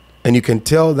 Yeah. And you can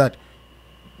tell that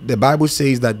the Bible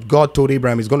says that God told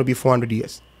Abraham it's going to be 400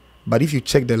 years. But if you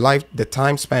check the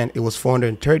time span, it was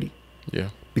 430. Yeah.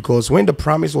 Because when the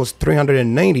promise was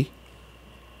 390,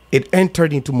 it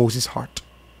entered into Moses' heart.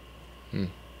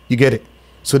 You get it?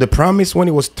 So the promise, when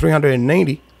it was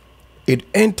 390, it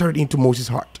entered into Moses'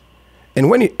 heart. And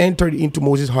when it entered into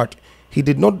Moses' heart, he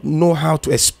did not know how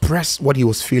to express what he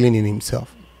was feeling in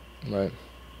himself. Right.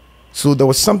 So there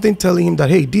was something telling him that,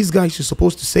 hey, these guys, you're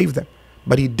supposed to save them.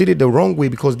 But he did it the wrong way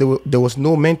because there was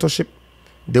no mentorship.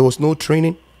 There was no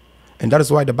training. And that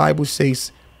is why the Bible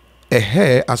says a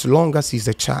heir, as long as he's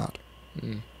a child,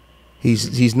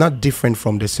 he's not different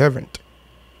from the servant.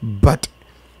 But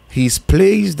he's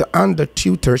placed under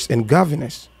tutors and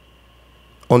governors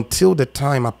until the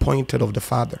time appointed of the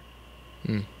Father.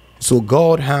 So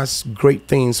God has great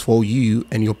things for you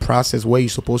and your process where you're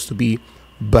supposed to be,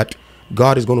 but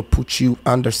God is going to put you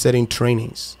under certain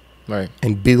trainings, Right.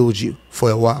 and build you for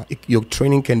a while. Your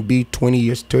training can be 20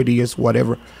 years, 30 years,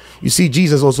 whatever. You see,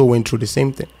 Jesus also went through the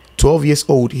same thing. 12 years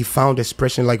old, he found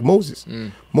expression like Moses.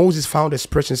 Moses found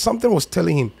expression. Something was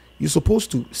telling him, you're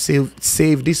supposed to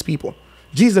save these people.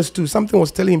 Jesus too, something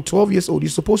was telling him, 12 years old, you're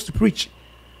supposed to preach.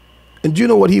 And do you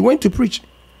know what? He went to preach.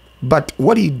 But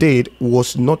what he did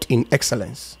was not in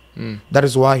excellence. That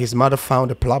is why his mother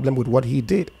found a problem with what he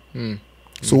did.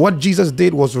 So what Jesus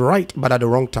did was right, but at the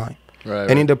wrong time. Right.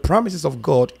 And in the promises of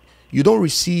God, you don't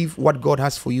receive what God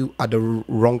has for you at the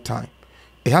wrong time.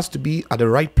 It has to be at the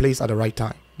right place at the right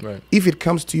time. Right. If it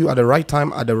comes to you at the right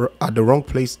time at the wrong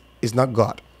place, it's not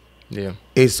God. Yeah.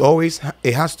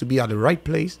 It has to be at the right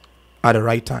place at the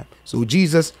right time. So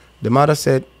Jesus, the mother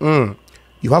said,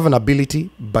 you have an ability,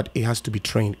 but it has to be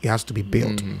trained. It has to be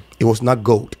built. It was not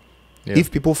gold. Yeah.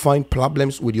 If people find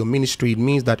problems with your ministry, it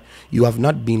means that you have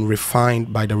not been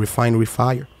refined by the refinery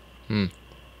fire.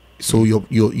 So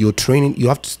your training, you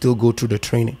have to still go through the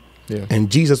training. Yeah.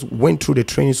 And Jesus went through the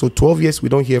training. So 12 years, we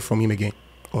don't hear from him again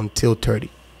until 30.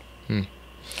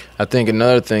 I think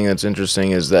another thing that's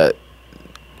interesting is that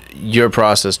your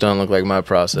process doesn't look like my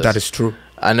process. That is true.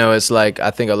 I know it's like, I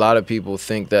think a lot of people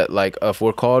think that like if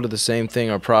we're called to the same thing,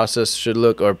 our process should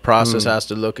look, or process has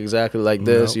to look exactly like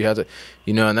this. No. You have to,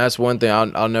 and that's one thing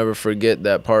I'll never forget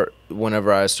that part.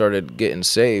 Whenever I started getting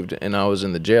saved and I was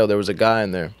in the jail, there was a guy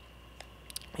in there.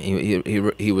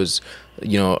 He was,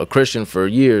 a Christian for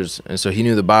years, and so he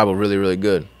knew the Bible really, really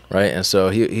good, right? And so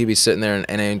he'd be sitting there, and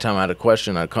anytime I had a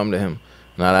question, I'd come to him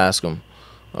and I'd ask him.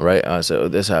 All right, I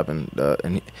said, this happened,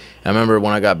 and I remember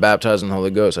when I got baptized in the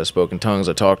Holy Ghost, I spoke in tongues.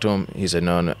 I talked to him. He said,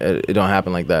 no, it don't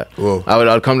happen like that. Whoa.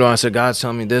 I'd come to him. I said, God's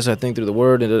telling me this. I think through the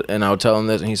Word, and I would tell him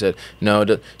this, and he said, no.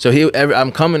 So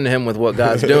I'm coming to him with what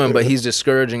God's doing, but he's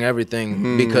discouraging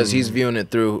everything because he's viewing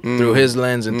it through his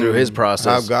lens and through his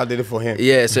process. How God did it for him.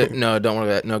 Yeah. So no, don't worry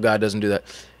about that. No, God doesn't do that.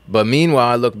 But meanwhile,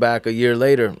 I look back a year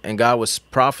later, and God was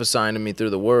prophesying to me through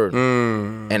the Word,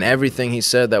 and everything He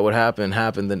said that would happen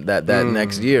happened that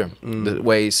next year, the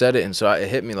way He said it, and so it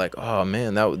hit me like, oh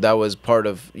man, that was part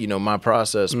of my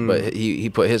process, but He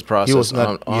put His process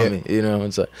on me,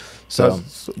 It's like,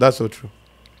 that's so true.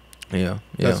 Yeah,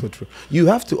 that's so true. You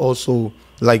have to also,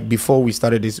 like before we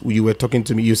started this, you were talking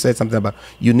to me. You said something about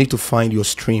you need to find your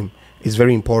stream. It's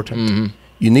very important.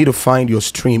 You need to find your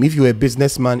stream. If you're a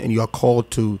businessman and you are called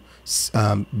to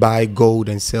buy gold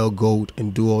and sell gold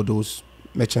and do all those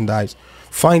merchandise,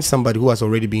 find somebody who has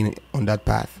already been on that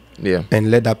path. Yeah. And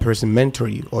let that person mentor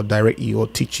you or direct you or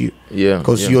teach you. Yeah.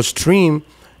 Because your stream,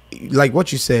 like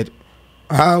what you said,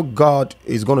 how God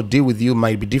is going to deal with you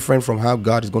might be different from how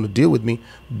God is going to deal with me.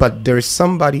 But there is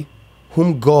somebody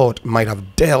whom God might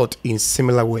have dealt in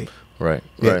similar way. Right.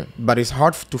 Yeah. Right. But it's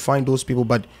hard to find those people.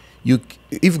 But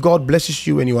if God blesses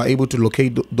you and you are able to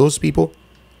locate those people,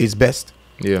 it's best.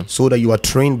 Yeah. So that you are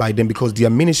trained by them, because their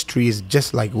ministry is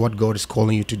just like what God is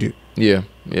calling you to do. Yeah.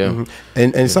 Yeah.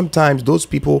 And sometimes those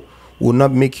people will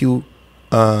not make you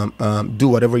do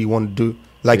whatever you want to do.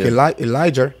 Like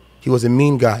Elijah, he was a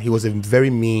mean guy. He was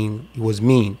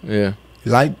mean. Yeah.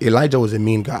 Elijah was a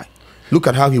mean guy. Look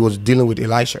at how he was dealing with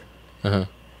Elisha.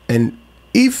 And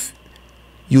if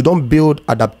you don't build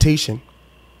adaptation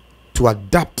to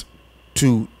adapt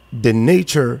to the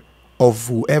nature of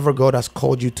whoever God has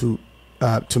called you to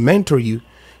mentor you,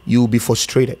 you will be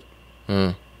frustrated.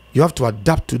 You have to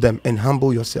adapt to them and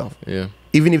humble yourself. Yeah.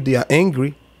 Even if they are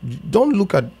angry, don't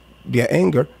look at their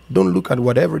anger. Don't look at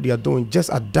whatever they are doing. Just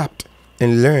adapt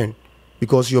and learn,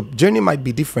 because your journey might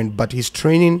be different, but his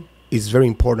training is very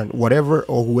important. Whatever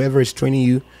or whoever is training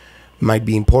you might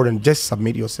be important. Just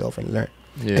submit yourself and learn.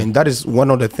 Yeah. And that is one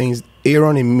of the things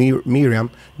Aaron and Miriam,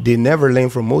 they never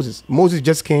learned from Moses. Moses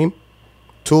just came,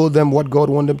 told them what God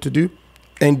wanted them to do,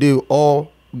 and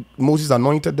Moses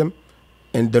anointed them,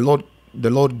 and the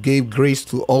Lord gave grace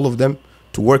to all of them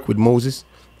to work with Moses,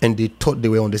 and they thought they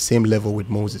were on the same level with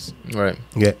Moses. Right.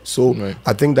 Yeah. So Right.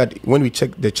 I think that when we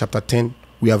check the chapter 10,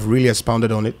 we have really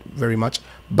expounded on it very much.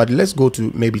 But let's go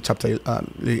to maybe chapter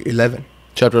 11.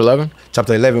 Chapter 11?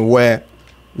 Chapter 11,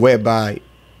 whereby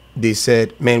they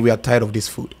said, man, we are tired of this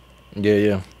food.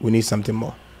 Yeah. We need something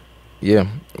more. Yeah.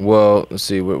 Well, let's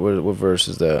see. What verse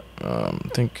is that? I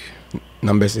think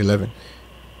Numbers 11.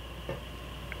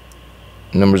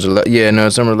 Numbers 11. Yeah, no,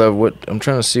 it's number 11. What I'm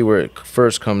trying to see where it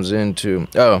first comes into.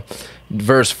 Oh,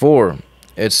 verse 4.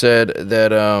 It said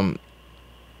that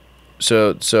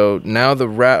so now the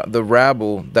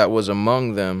rabble that was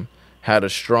among them had a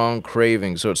strong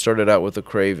craving. So it started out with a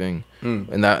craving,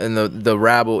 and the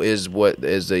rabble is what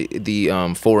is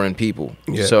the foreign people.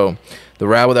 Yeah. So the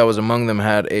rabble that was among them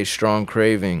had a strong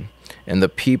craving, and the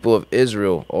people of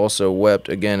Israel also wept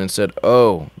again and said,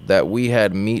 "Oh, that we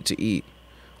had meat to eat.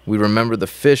 We remember the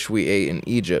fish we ate in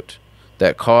Egypt,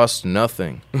 that cost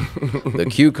nothing, the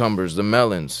cucumbers, the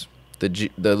melons,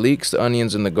 the leeks, the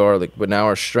onions, and the garlic. But now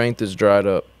our strength is dried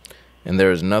up, and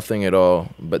there is nothing at all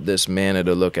but this manna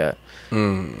to look at."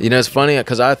 You know, it's funny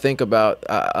because I think about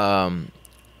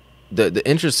the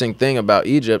interesting thing about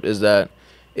Egypt is that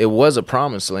it was a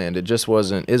promised land. It just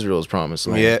wasn't Israel's promised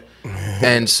land. Yeah.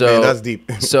 And so Man, that's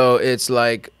deep. So it's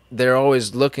like they're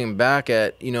always looking back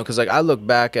at, you know, because like I look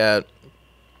back at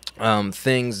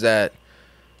things that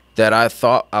I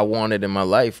thought I wanted in my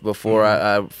life before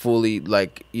I fully,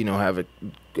 like, you know, have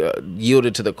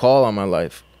yielded to the call on my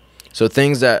life. So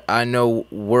things that I know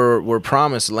were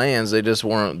promised lands, they just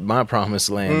weren't my promised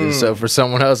land. And so for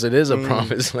someone else, it is a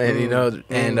promised land, you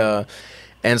know.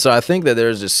 And so I think that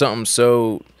there's just something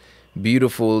so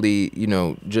beautifully, you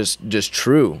know, just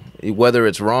true, whether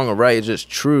it's wrong or right. It's just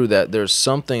true that there's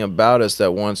something about us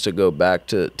that wants to go back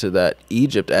to that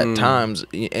Egypt at times,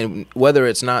 and whether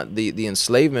it's not the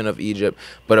enslavement of Egypt,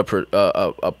 but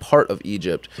a part of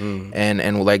Egypt.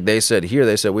 And like they said here,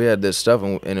 they said we had this stuff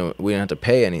and we didn't have to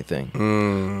pay anything.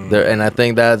 And I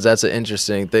think that's an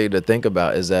interesting thing to think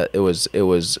about, is that it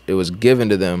was given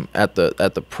to them at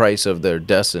the price of their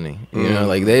destiny. You know,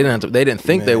 like they didn't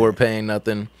think they were paying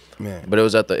nothing. Man. But it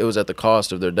was at the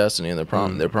cost of their destiny and their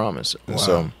promise. Wow.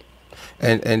 So,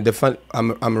 and the fun,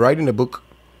 I'm writing a book,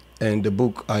 and the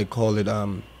book I call it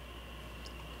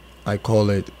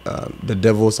the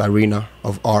Devil's Arena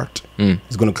of Art.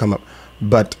 It's gonna come up.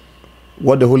 But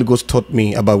what the Holy Ghost taught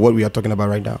me about what we are talking about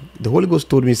right now, the Holy Ghost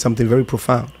told me something very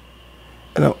profound.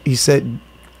 And he said,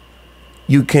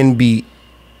 you can be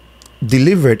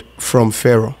delivered from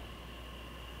Pharaoh,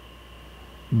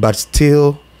 but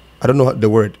still, I don't know the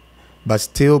word, but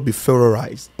still be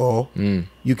Pharaohized. Or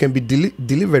you can be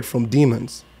delivered from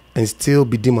demons and still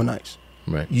be demonized.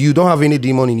 right. You don't have any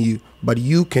demon in you, but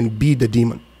you can be the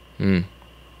demon.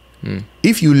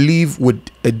 If you live with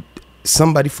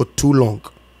somebody for too long,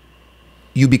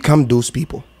 you become those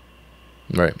people.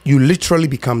 Right. You literally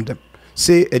become them.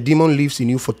 Say a demon lives in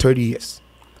you for 30 years.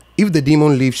 If the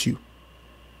demon leaves you,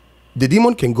 the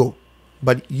demon can go,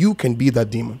 but you can be that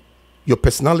demon. Your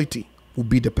personality will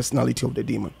be the personality of the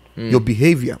demon. Your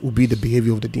behavior will be the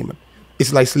behavior of the demon.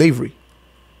 It's like slavery.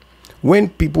 When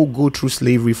people go through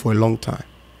slavery for a long time,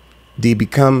 they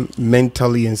become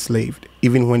mentally enslaved,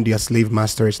 even when their slave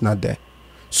master is not there.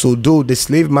 So though the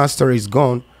slave master is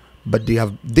gone, but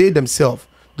they themselves,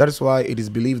 that is why it is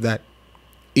believed that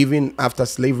even after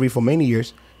slavery for many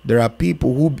years, there are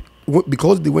people who,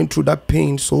 because they went through that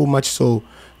pain so much so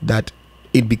that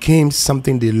it became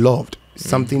something they loved,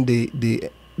 something they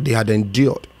had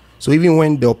endured. So even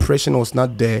when the oppression was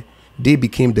not there, they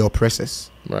became the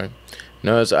oppressors. Right.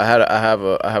 No, I have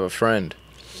a friend,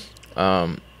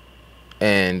 and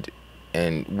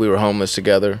we were homeless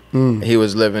together. He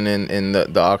was living in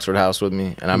the Oxford house with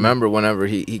me, and I remember whenever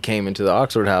he came into the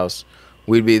Oxford house,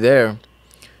 we'd be there,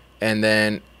 and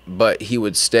then but he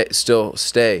would still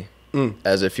stay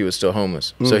as if he was still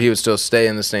homeless. So he would still stay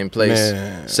in the same place,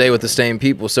 stay with the same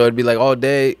people. So it'd be like all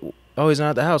day, oh, he's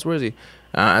not at the house. Where is he?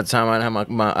 At the time, I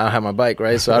have my bike,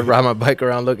 right? So I'd ride my bike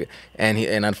around looking,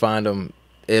 and I'd find him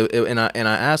and I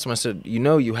asked him, I said, you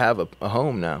know, you have a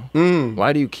home now.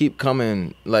 Why do you keep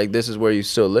coming? Like, this is where you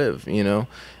still live, you know?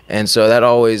 And so that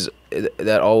always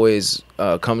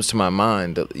comes to my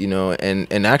mind, you know.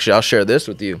 And actually, I'll share this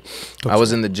with you. I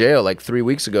was in the jail like 3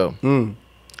 weeks ago. And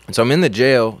so I'm in the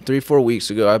jail 3-4 weeks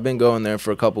ago. I've been going there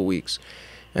for a couple weeks.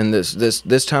 And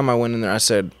this time I went in there, I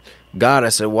said, God, I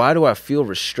said, why do I feel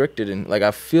restricted? And like,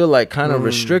 I feel like kind of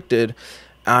restricted.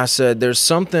 I said, there's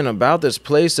something about this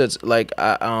place that's like,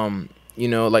 you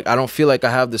know, like I don't feel like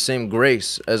I have the same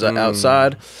grace as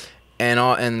outside.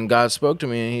 And God spoke to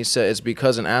me and he said, it's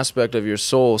because an aspect of your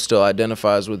soul still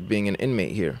identifies with being an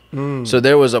inmate here. So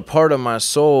there was a part of my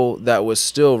soul that was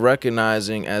still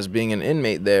recognizing as being an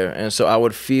inmate there. And so I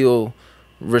would feel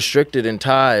restricted and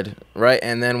tied, right?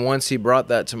 And then once he brought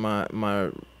that to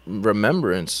my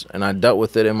remembrance and I dealt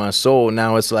with it in my soul,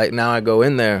 now it's like, now I go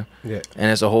in there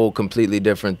and it's a whole completely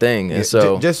different thing. And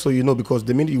so just so you know, because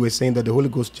the minute you were saying that, the Holy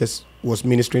Ghost just was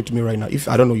ministering to me right now. If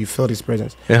I don't know, you felt his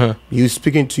presence. He's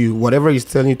speaking to you. Whatever he's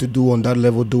telling you to do on that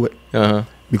level, do it.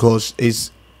 Because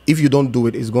if you don't do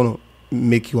it, it's gonna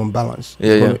make you unbalanced.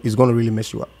 It's gonna really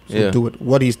mess you up. So do it.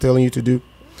 What he's telling you to do,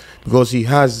 because he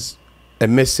has a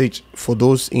message for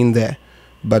those in there.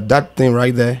 But that thing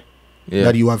right there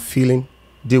that you are feeling,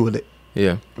 deal with it.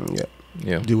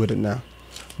 Deal with it now.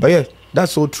 But yeah,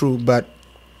 that's so true. But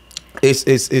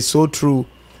it's so true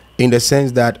in the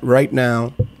sense that right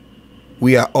now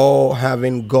we are all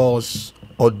having God's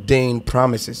ordained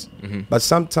promises. But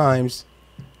sometimes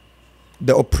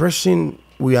the oppression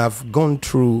we have gone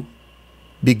through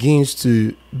begins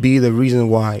to be the reason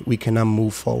why we cannot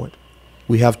move forward.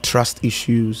 We have trust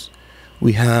issues.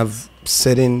 We have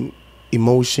certain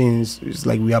emotions. It's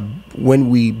like when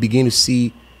we begin to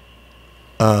see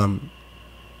a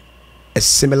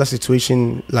similar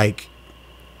situation like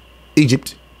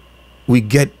Egypt, we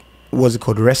get what's it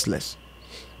called, restless,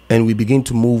 and we begin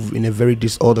to move in a very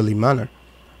disorderly manner.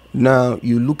 Now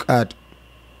you look at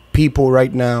people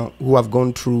right now who have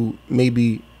gone through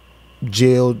maybe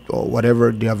jail or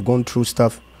whatever, they have gone through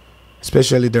stuff.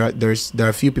 Especially there are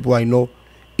a few people I know,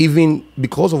 even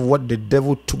because of what the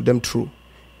devil took them through,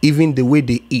 even the way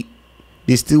they eat,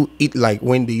 they still eat like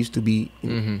when they used to be.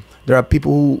 There are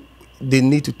people who they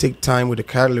need to take time with the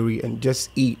calorie and just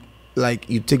eat. Like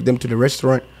you take them to the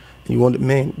restaurant and you want,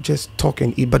 man, just talk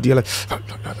and eat, but they're like,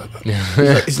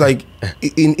 it's like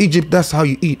in Egypt, that's how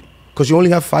you eat, because you only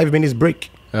have 5 minutes break.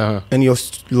 And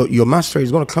your master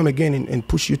is going to come again and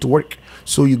push you to work.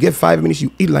 So you get 5 minutes,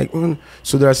 you eat like,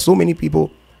 So there are so many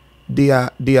people, they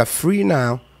are free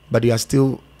now, but they are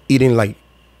still eating like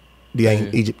they are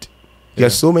in Egypt. There are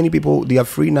so many people, they are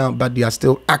free now, but they are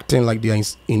still acting like they are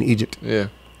in Egypt.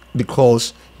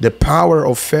 Because the power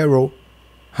of Pharaoh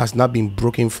has not been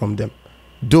broken from them.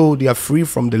 Though they are free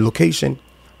from the location,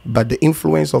 but the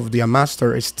influence of their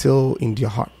master is still in their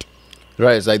heart.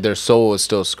 Right, it's like their soul is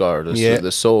still scarred.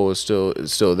 The soul is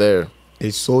still there.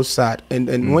 It's so sad.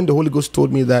 And when the Holy Ghost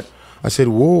told me that, I said,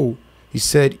 whoa. He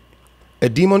said, a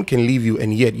demon can leave you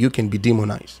and yet you can be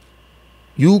demonized.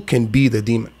 You can be the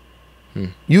demon.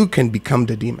 You can become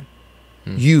the demon.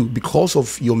 You, because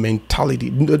of your mentality.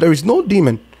 There is no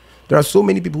demon. There are so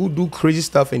many people who do crazy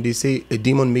stuff and they say, a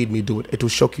demon made me do it. It will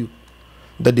shock you.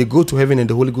 That they go to heaven and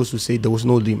the Holy Ghost will say, there was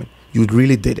no demon. You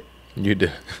really did it. You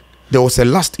did. There was a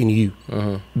lust in you.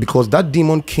 Because that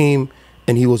demon came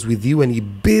and he was with you and he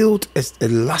built a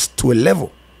lust to a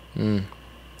level.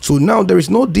 So now there is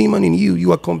no demon in you.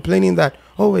 You are complaining that,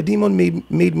 oh, a demon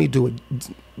made me do it.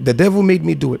 The devil made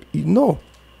me do it. No.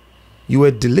 You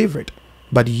were delivered.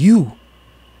 But you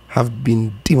have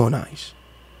been demonized.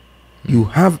 You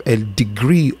have a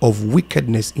degree of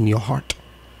wickedness in your heart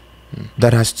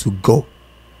that has to go.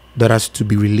 That has to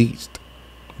be released.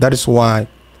 That is why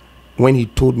when he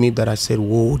told me that, I said,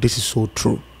 whoa, this is so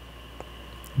true.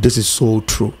 This is so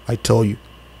true, I tell you.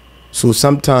 So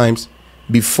sometimes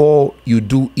before you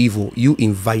do evil, you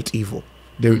invite evil.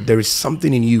 There is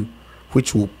something in you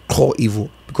which will call evil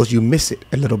because you miss it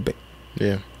a little bit.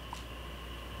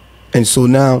 And so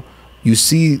now you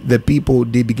see the people,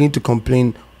 they begin to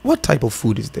complain, what type of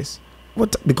food is this?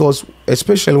 Because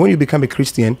especially when you become a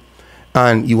Christian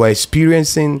and you are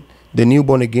experiencing the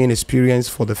newborn again experience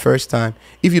for the first time,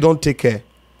 if you don't take care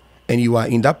and you are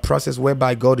in that process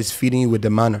whereby God is feeding you with the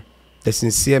manna, the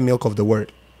sincere milk of the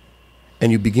word,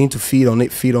 and you begin to feed on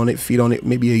it,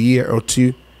 maybe a year or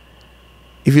two,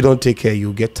 if you don't take care,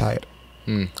 you'll get tired.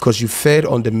 Because you fed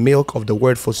on the milk of the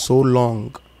word for so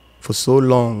long,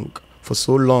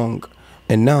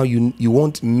 and now you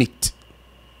want meat.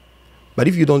 But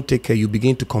if you don't take care, you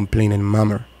begin to complain and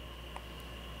murmur.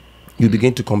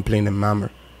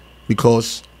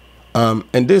 Because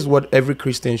And this is what every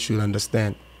Christian should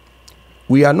understand.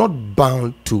 We are not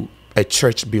bound to a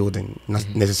church building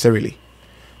necessarily,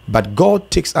 but God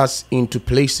takes us into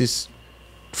places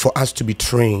for us to be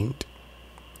trained.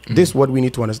 This is what we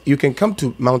need to understand. You can come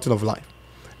to Mountain of Life,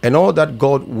 and all that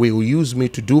God will use me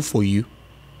to do for you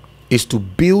is to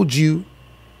build you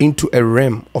into a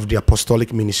realm of the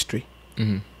apostolic ministry.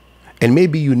 And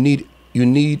maybe you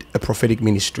need a prophetic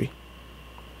ministry.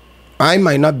 I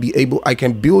might not be able, I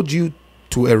can build you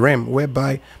to a realm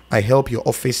whereby I help your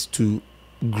office to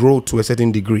grow to a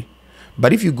certain degree.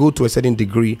 But if you go to a certain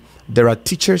degree, there are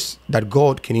teachers that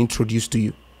God can introduce to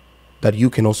you that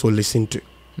you can also listen to.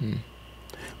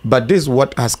 But this is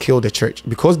what has killed the church,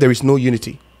 because there is no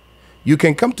unity. You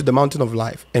can come to the Mountain of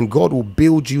Life and God will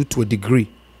build you to a degree.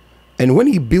 And when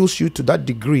he builds you to that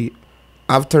degree,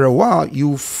 after a while,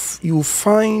 you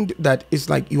find that it's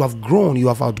like you have grown, you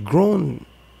have outgrown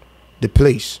the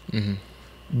place.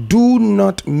 Do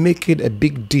not make it a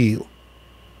big deal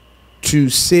to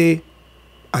say,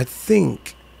 I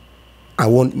think I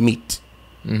want meat.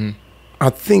 I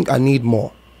think I need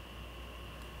more.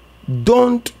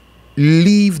 Don't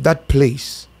leave that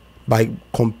place by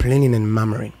complaining and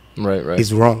murmuring. Right.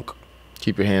 It's wrong.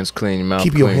 Keep your hands clean, your mouth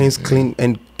Keep your hands clean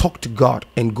and talk to God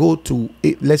and go to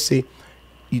it. Let's say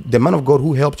the man of God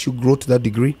who helped you grow to that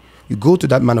degree, you go to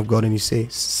that man of God and you say,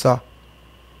 sir,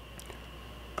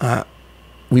 I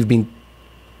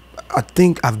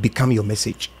think I've become your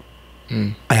message.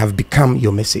 I have become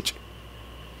your message.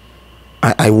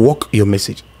 I walk your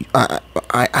message. I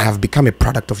have become a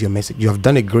product of your message. You have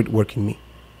done a great work in me.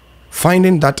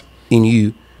 Finding that in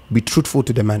you, be truthful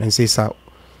to the man and say, sir,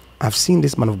 I've seen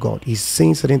this man of God. He's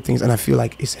saying certain things and I feel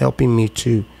like it's helping me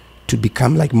to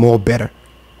become like more better.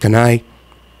 Can I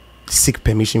seek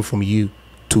permission from you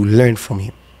to learn from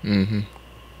him?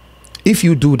 If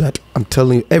you do that, I'm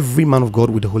telling you, every man of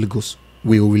God with the Holy Ghost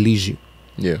will release you.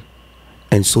 Yeah.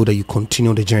 And so that you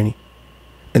continue the journey.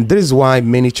 And this is why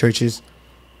many churches,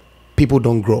 people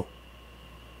don't grow.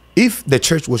 If the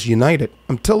church was united,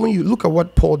 I'm telling you, look at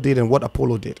what Paul did and what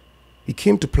Apollo did. He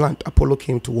came to plant, Apollo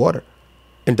came to water.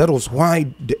 And that was why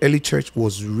the early church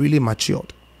was really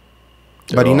matured.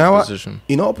 But in our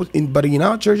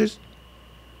churches,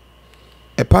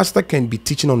 a pastor can be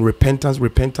teaching on repentance, and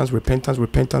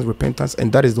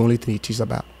that is the only thing he teaches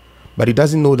about. But he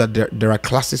doesn't know that there are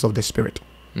classes of the Spirit.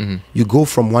 You go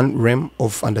from one realm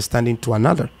of understanding to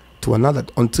another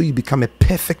until you become a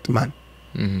perfect man.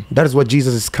 That is what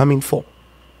Jesus is coming for.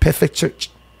 Perfect church.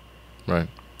 Right.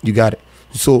 You got it.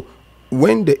 So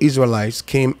when the Israelites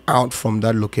came out from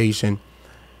that location,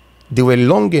 they were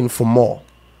longing for more.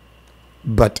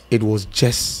 But it was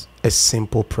just a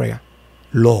simple prayer.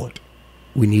 Lord,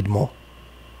 we need more.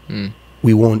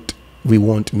 We want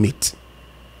meat.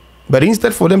 But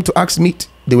instead for them to ask meat,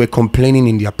 they were complaining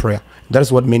in their prayer.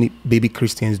 That's what many baby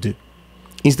Christians do.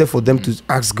 Instead for them to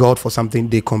ask God for something,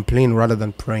 they complain rather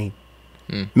than praying.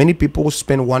 Many people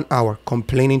spend 1 hour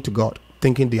complaining to God,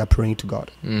 thinking they are praying to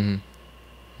God. And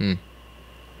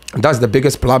that's the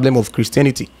biggest problem of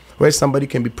Christianity, where somebody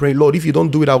can be praying, Lord, if you don't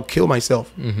do it, I'll kill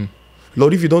myself.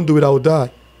 Lord, if you don't do it, I'll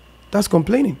die. That's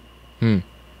complaining.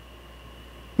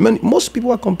 Most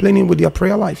people are complaining with their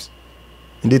prayer lives,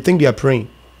 and they think they are praying.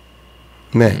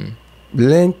 Man,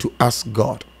 learn to ask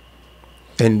God.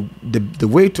 And the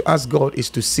way to ask God is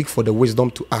to seek for the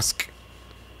wisdom to ask.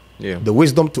 Yeah. The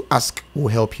wisdom to ask will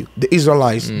help you. The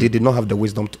Israelites, they did not have the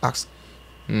wisdom to ask.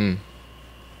 That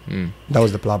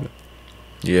was the problem.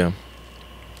 Yeah.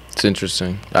 It's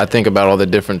interesting. I think about all the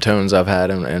different tones I've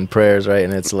had in prayers, right?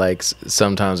 And it's like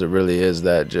sometimes it really is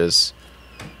that just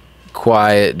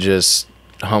quiet, just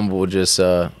humble, just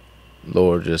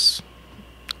Lord, just,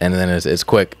 and then it's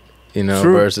quick. You know,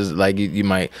 True. versus like you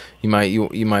might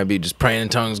be just praying in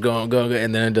tongues, going,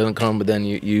 and then it doesn't come. But then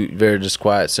you very just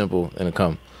quiet, simple, and it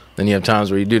come. Then you have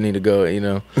times where you do need to go. You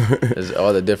know, there's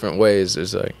all the different ways.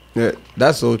 It's like, yeah,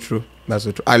 that's so true. That's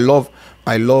so true. I love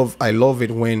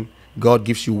it when God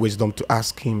gives you wisdom to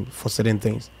ask Him for certain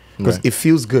things, because it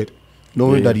feels good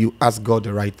knowing that you ask God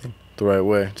the right thing, the right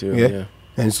way too. Yeah.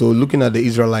 And so looking at the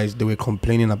Israelites, they were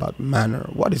complaining about manna.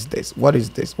 What is this? What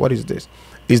is this? What is this?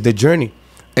 It's the journey.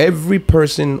 Every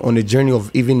person on the journey of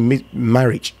even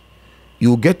marriage,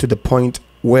 you get to the point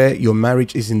where your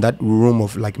marriage is in that room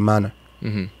of like manna.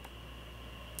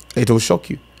 It will shock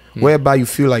you, whereby you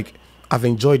feel like, I've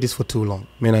enjoyed this for too long.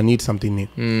 Man, I need something new.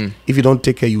 If you don't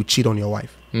take care, you cheat on your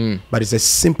wife. But it's a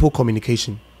simple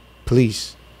communication.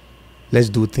 Please, let's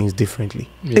do things differently.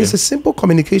 It's a simple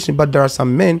communication, but there are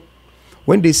some men,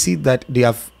 when they see that they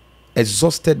have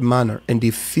exhausted manna and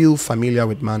they feel familiar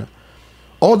with manna,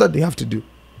 all that they have to do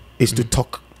is to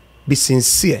talk, be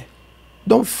sincere,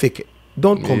 don't fake it.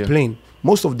 Don't Yeah. complain.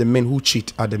 Most of the men who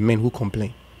cheat are the men who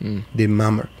complain. Mm. They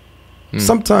murmur. Mm.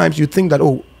 Sometimes you think that,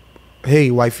 oh, hey,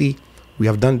 wifey, we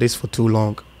have done this for too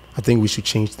long. I think we should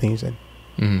change things. And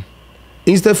Mhm.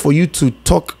 instead for you to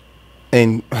talk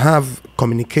and have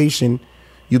communication,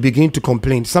 you begin to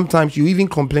complain. Sometimes you even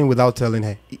complain without telling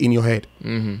her in your head.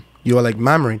 Mhm. You are like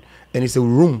murmuring, and it's a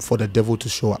room for the devil to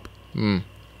show up. Mm.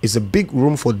 It's a big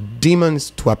room for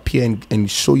demons to appear and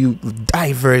show you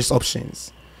diverse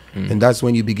options. Mm. And that's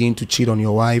when you begin to cheat on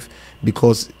your wife,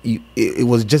 because it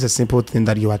was just a simple thing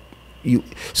that you had.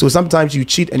 So sometimes you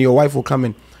cheat and your wife will come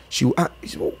and she will ask,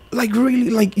 like, really,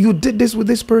 like, you did this with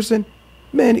this person?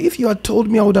 Man, if you had told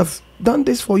me, I would have done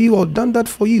this for you or done that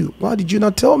for you. Why did you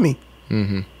not tell me?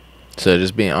 Mhm. So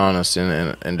just being honest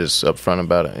and just upfront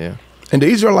about it. Yeah. And the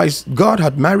Israelites, God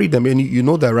had married them, and you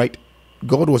know that, right?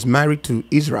 God was married to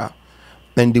Israel,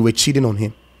 and they were cheating on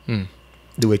him. Mm.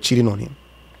 They were cheating on him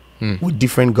Mm. with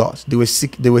different gods. They were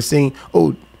sick. They were saying,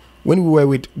 "Oh, when we were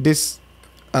with this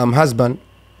husband,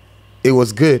 it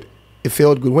was good. It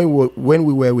felt good. When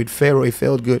we were with Pharaoh, it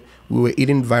felt good. We were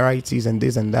eating varieties and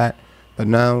this and that. But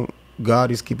now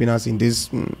God is keeping us in this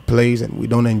place, and we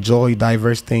don't enjoy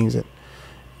diverse things." And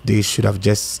they should have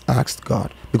just asked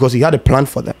God, because He had a plan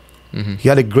for them. Mhm. He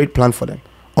had a great plan for them.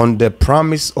 On the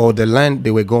promise or the land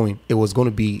they were going, it was going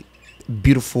to be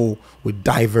beautiful with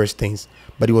diverse things.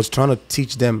 But He was trying to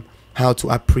teach them how to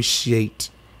appreciate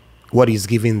what He's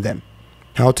giving them,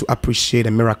 how to appreciate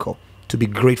a miracle, to be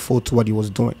grateful to what He was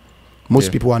doing. Most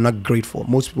Yeah. people are not grateful.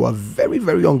 Most people are very,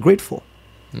 very ungrateful.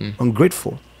 Mm.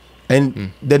 Ungrateful.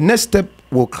 And the next step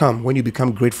will come when you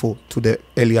become grateful to the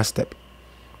earlier step.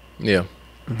 Yeah.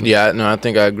 Yeah, no, I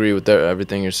think I agree with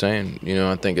everything you're saying. You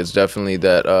know, I think it's definitely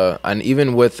that, and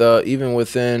even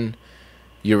within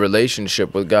your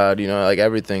relationship with God, you know, like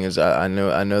everything is. I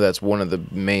know that's one of the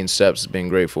main steps, being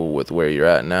grateful with where you're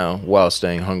at now, while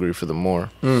staying hungry for the more.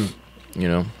 You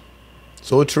know.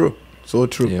 So true. So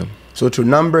true. Yeah. So true.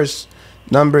 Numbers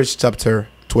chapter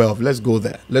 12. Let's go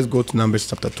there. Let's go to Numbers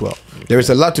chapter 12. There is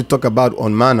a lot to talk about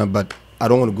on manna, but I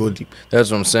don't want to go deep.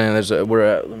 That's what I'm saying. We're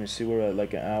at. Let me see. We're at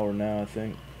like an hour now. I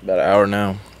think about an hour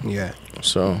now. Yeah.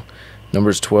 So,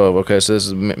 Numbers 12. Okay, so this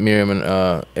is Miriam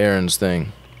and Aaron's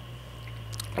thing.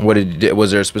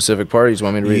 Was there a specific part you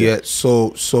want me to read? Yeah.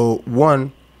 So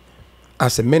one,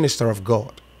 as a minister of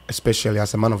God, especially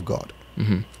as a man of God,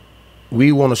 Mhm.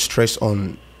 we want to stress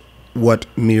on what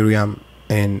Miriam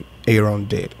and Aaron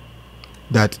did.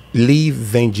 That leave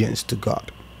vengeance to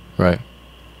God. Right.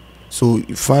 So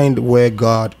you find where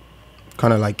God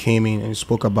kind of like came in and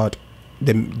spoke about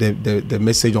the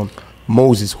message on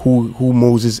Moses, who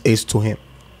Moses is to him.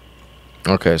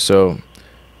 Okay, so,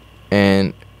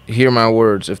 and hear my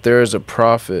words. If there is a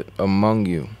prophet among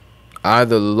you, I,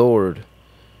 the Lord,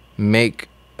 make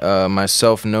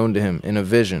myself known to him in a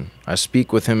vision. I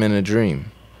speak with him in a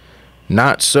dream.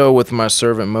 Not so with my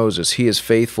servant Moses. He is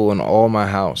faithful in all my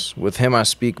house. With him I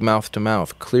speak mouth to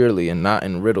mouth, clearly and not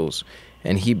in riddles,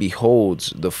 and he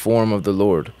beholds the form of the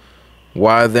Lord.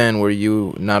 Why then were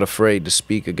you not afraid to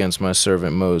speak against my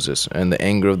servant Moses? And the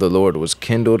anger of the Lord was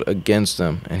kindled against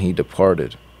them, and he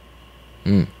departed.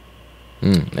 And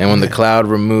when the cloud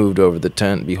removed over the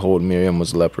tent, behold, Miriam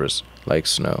was leprous, like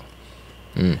snow.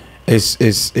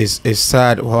 It's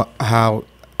sad how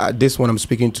this one I'm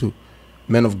speaking to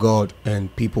men of God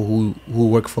and people who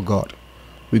work for God.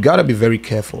 We got to be very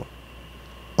careful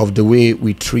of the way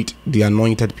we treat the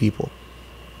anointed people.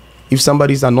 If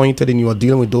somebody's anointed and you are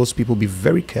dealing with those people, be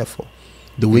very careful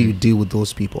the way you deal with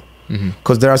those people.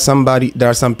 Because there are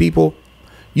some people,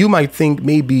 you might think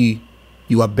maybe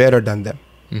you are better than them.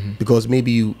 Because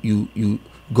maybe you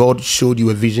God showed you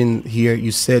a vision here,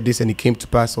 you said this and it came to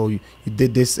pass, or you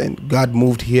did this and God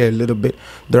moved here a little bit.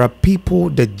 There are people,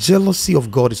 the jealousy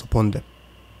of God is upon them.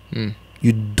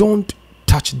 You don't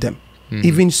touch them,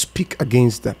 even speak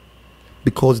against them,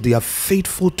 because they are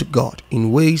faithful to God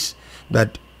in ways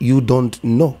that you don't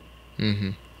know.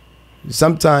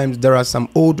 Sometimes there are some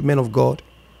old men of God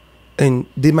and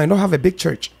they might not have a big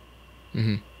church.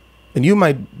 And you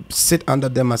might sit under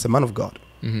them as a man of God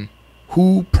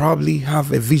who probably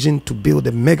have a vision to build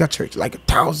a mega church, like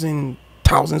thousands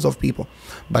of people.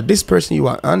 But this person you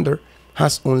are under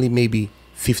has only maybe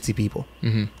 50 people.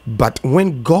 But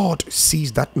when God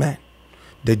sees that man,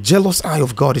 the jealous eye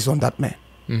of God is on that man.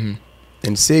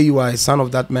 And say you are a son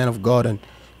of that man of God and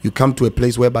you come to a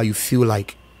place whereby you feel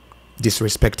like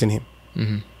disrespecting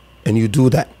him. And you do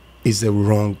that, is the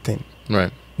wrong thing.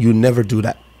 Right. You never do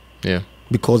that. Yeah.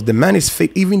 Because the man is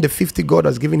faithful. Even the 50 God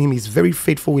has given him, he's very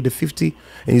faithful with the 50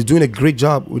 and he's doing a great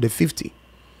job with the 50.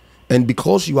 And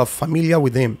because you are familiar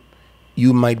with him,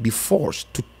 you might be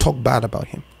forced to talk bad about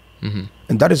him.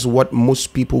 And that is what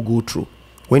most people go through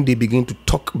when they begin to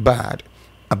talk bad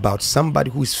about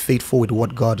somebody who is faithful with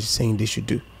what God is saying they should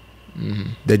do.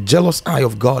 The jealous eye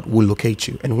of God will locate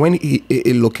you, and when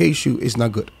it locates you, it's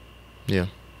not good. Yeah,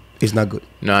 it's not good.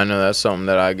 No, I know that's something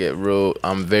that I get real.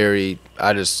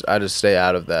 I just stay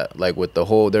out of that. Like with the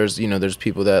whole, there's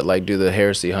people that like do the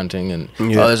heresy hunting and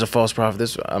there's a false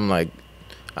prophet. I'm like,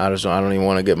 I don't even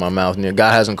want to get my mouth near.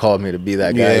 God hasn't called me to be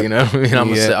that guy. You know what I mean?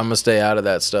 I'm gonna stay out of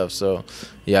that stuff. So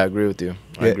yeah, I agree with you.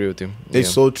 I agree with you. It's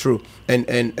so true.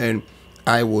 And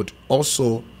I would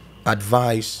also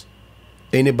advise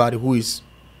anybody who is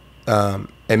a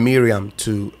Miriam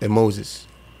to a Moses.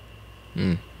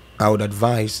 I would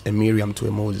advise a Miriam to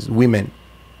a Moses. Women,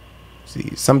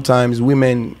 see, sometimes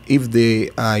women, if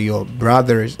they are your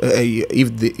brothers,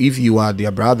 if you are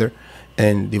their brother,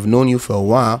 and they've known you for a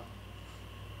while,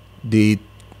 they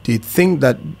think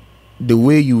that the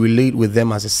way you relate with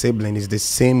them as a sibling is the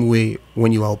same way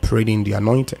when you are operating the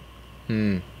anointing.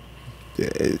 And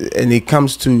it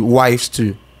comes to wives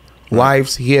too.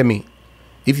 Wives, hear me.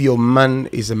 If your man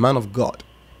is a man of God,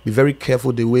 be very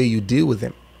careful the way you deal with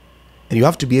him. And you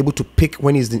have to be able to pick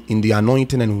when he's in the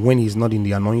anointing and when he's not in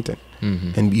the anointing.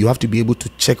 And you have to be able to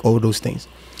check all those things.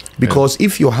 Because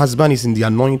if your husband is in the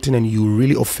anointing and you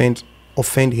really offend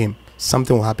him,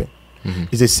 something will happen.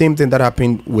 It's the same thing that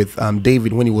happened with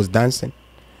David when he was dancing.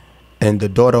 And the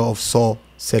daughter of Saul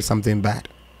said something bad.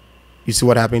 You see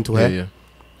what happened to her?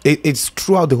 It's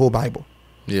throughout the whole Bible.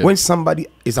 When somebody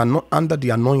is under the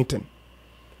anointing,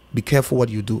 be careful what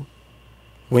you do.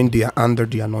 When they are under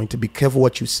the anointing, be careful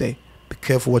what you say. Be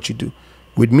careful what you do.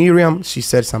 With Miriam, she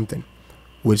said something.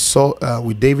 With Saul,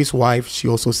 with David's wife, she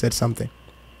also said something.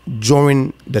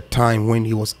 During the time when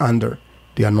he was under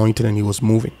the anointing and he was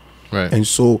moving. And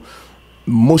so,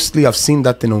 mostly I've seen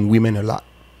that thing on women a lot.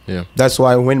 That's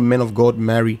why when men of God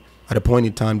marry, at a point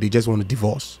in time, they just want to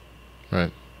divorce.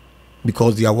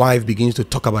 Because their wife begins to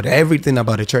talk about everything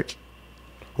about the church.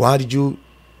 Why did you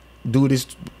do this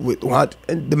with what?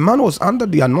 And the man was under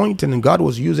the anointing and God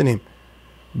was using him.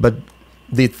 But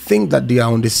they think that they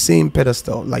are on the same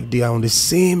pedestal, like they are on the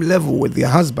same level with their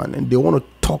husband, and they want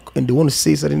to talk and they want to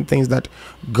say certain things that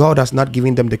God has not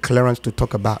given them the clearance to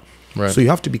talk about. So you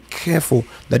have to be careful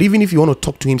that even if you want to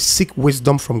talk to him, seek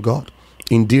wisdom from God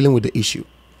in dealing with the issue.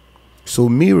 So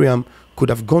Miriam could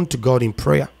have gone to God in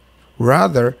prayer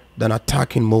rather than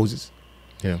attacking Moses.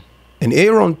 And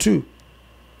Aaron too,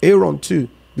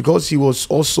 because he was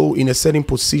also in a certain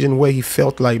position where he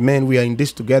felt like, man, we are in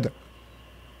this together.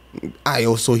 I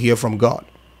also hear from God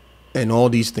and all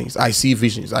these things. I see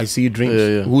visions, I see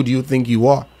dreams. Who do you think you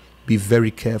are? Be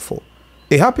very careful.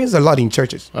 It happens a lot in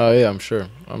churches. Oh yeah, I'm sure.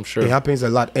 It happens a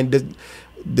lot. And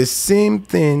the same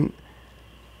thing,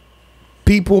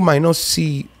 people might not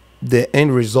see the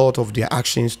end result of their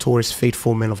actions towards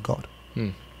faithful men of God.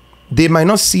 They might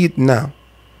not see it now,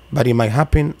 but it might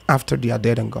happen after they are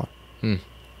dead and gone.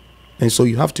 And so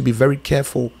you have to be very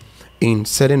careful in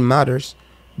certain matters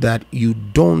that you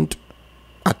don't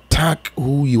attack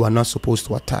who you are not supposed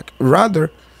to attack.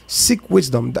 Rather, seek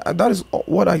wisdom. That is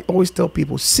what I always tell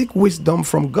people. Seek wisdom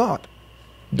from God.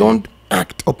 Don't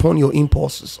act upon your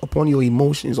impulses, upon your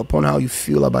emotions, upon how you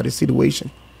feel about the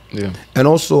situation. And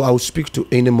also, I will speak to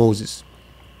any Moses.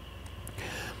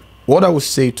 What I would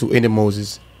say to any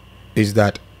Moses is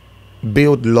that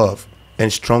build love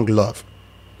and strong love,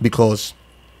 because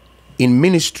in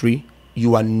ministry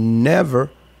you are never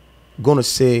gonna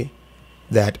say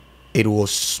that it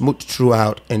was smooth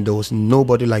throughout and there was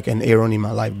nobody like an Aaron in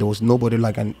my life, there was nobody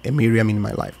like a Miriam in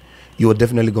my life. You are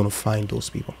definitely gonna find those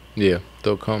people.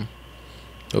 They'll come.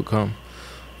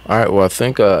 All right, well, I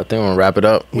think we're gonna wrap it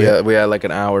up. We had like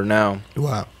an hour now.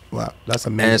 Wow, that's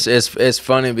amazing. And it's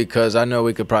funny because I know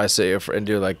we could probably sit here and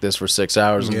do like this for 6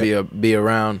 hours and be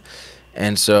around.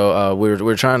 And so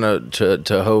we're trying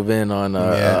to hove in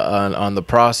on the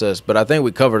process, but I think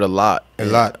we covered a lot.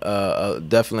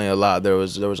 Definitely a lot. There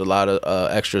was a lot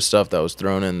of extra stuff that was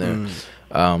thrown in there.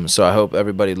 So I hope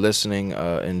everybody listening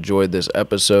enjoyed this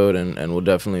episode, and we'll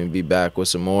definitely be back with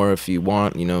some more. If you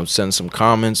want, send some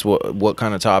comments. What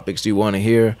kind of topics do you want to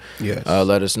hear?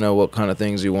 Let us know what kind of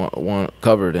things you want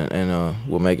covered, and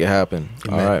we'll make it happen.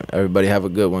 Amen. All right, everybody have a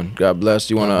good one. God bless.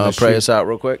 You want to pray us out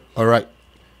real quick? All right.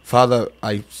 Father,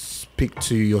 I speak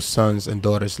to your sons and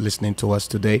daughters listening to us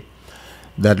today,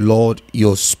 that, Lord,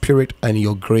 your spirit and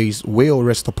your grace will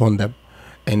rest upon them,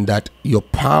 and that your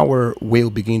power will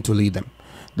begin to lead them.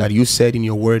 That you said in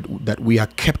your word that we are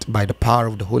kept by the power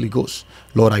of the Holy Ghost.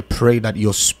 Lord, I pray that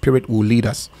your spirit will lead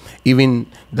us. Even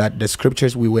that the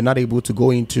scriptures we were not able to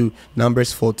go into,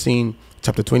 Numbers 14,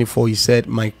 chapter 24, he said,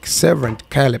 my servant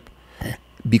Caleb,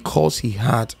 because he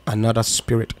had another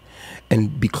spirit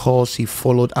and because he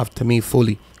followed after me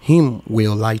fully, him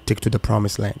will I take to the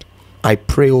promised land. I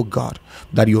pray, oh God,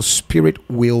 that your spirit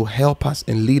will help us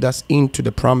and lead us into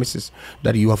the promises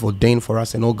that you have ordained for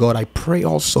us. And oh God, I pray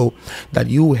also that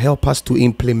you will help us to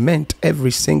implement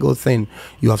every single thing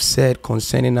you have said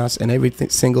concerning us and every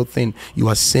single thing you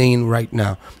are saying right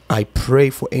now. I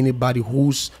pray for anybody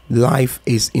whose life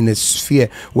is in a sphere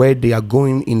where they are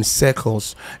going in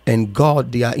circles, and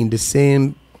God, they are in the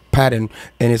same pattern,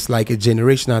 and it's like a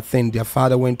generational thing. Their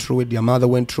father went through it, their mother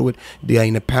went through it, they are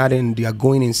in a pattern, they are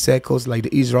going in circles like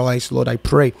the Israelites. Lord, I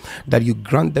pray that you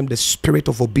grant them the spirit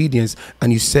of obedience.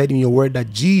 And you said in your word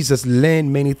that Jesus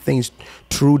learned many things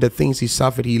through the things he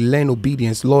suffered. He learned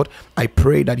obedience. Lord, I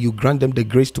pray that you grant them the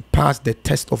grace to pass the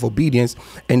test of obedience,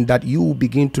 and that you will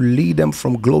begin to lead them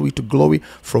from glory to glory,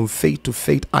 from faith to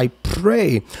faith. I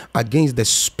pray against the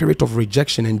spirit of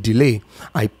rejection and delay.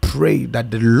 I pray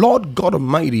that the Lord God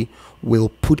Almighty will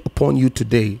put upon you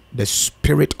today the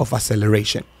spirit of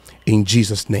acceleration. In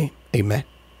Jesus' name, amen.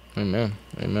 Amen.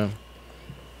 Amen.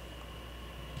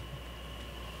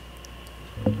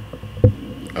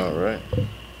 All right.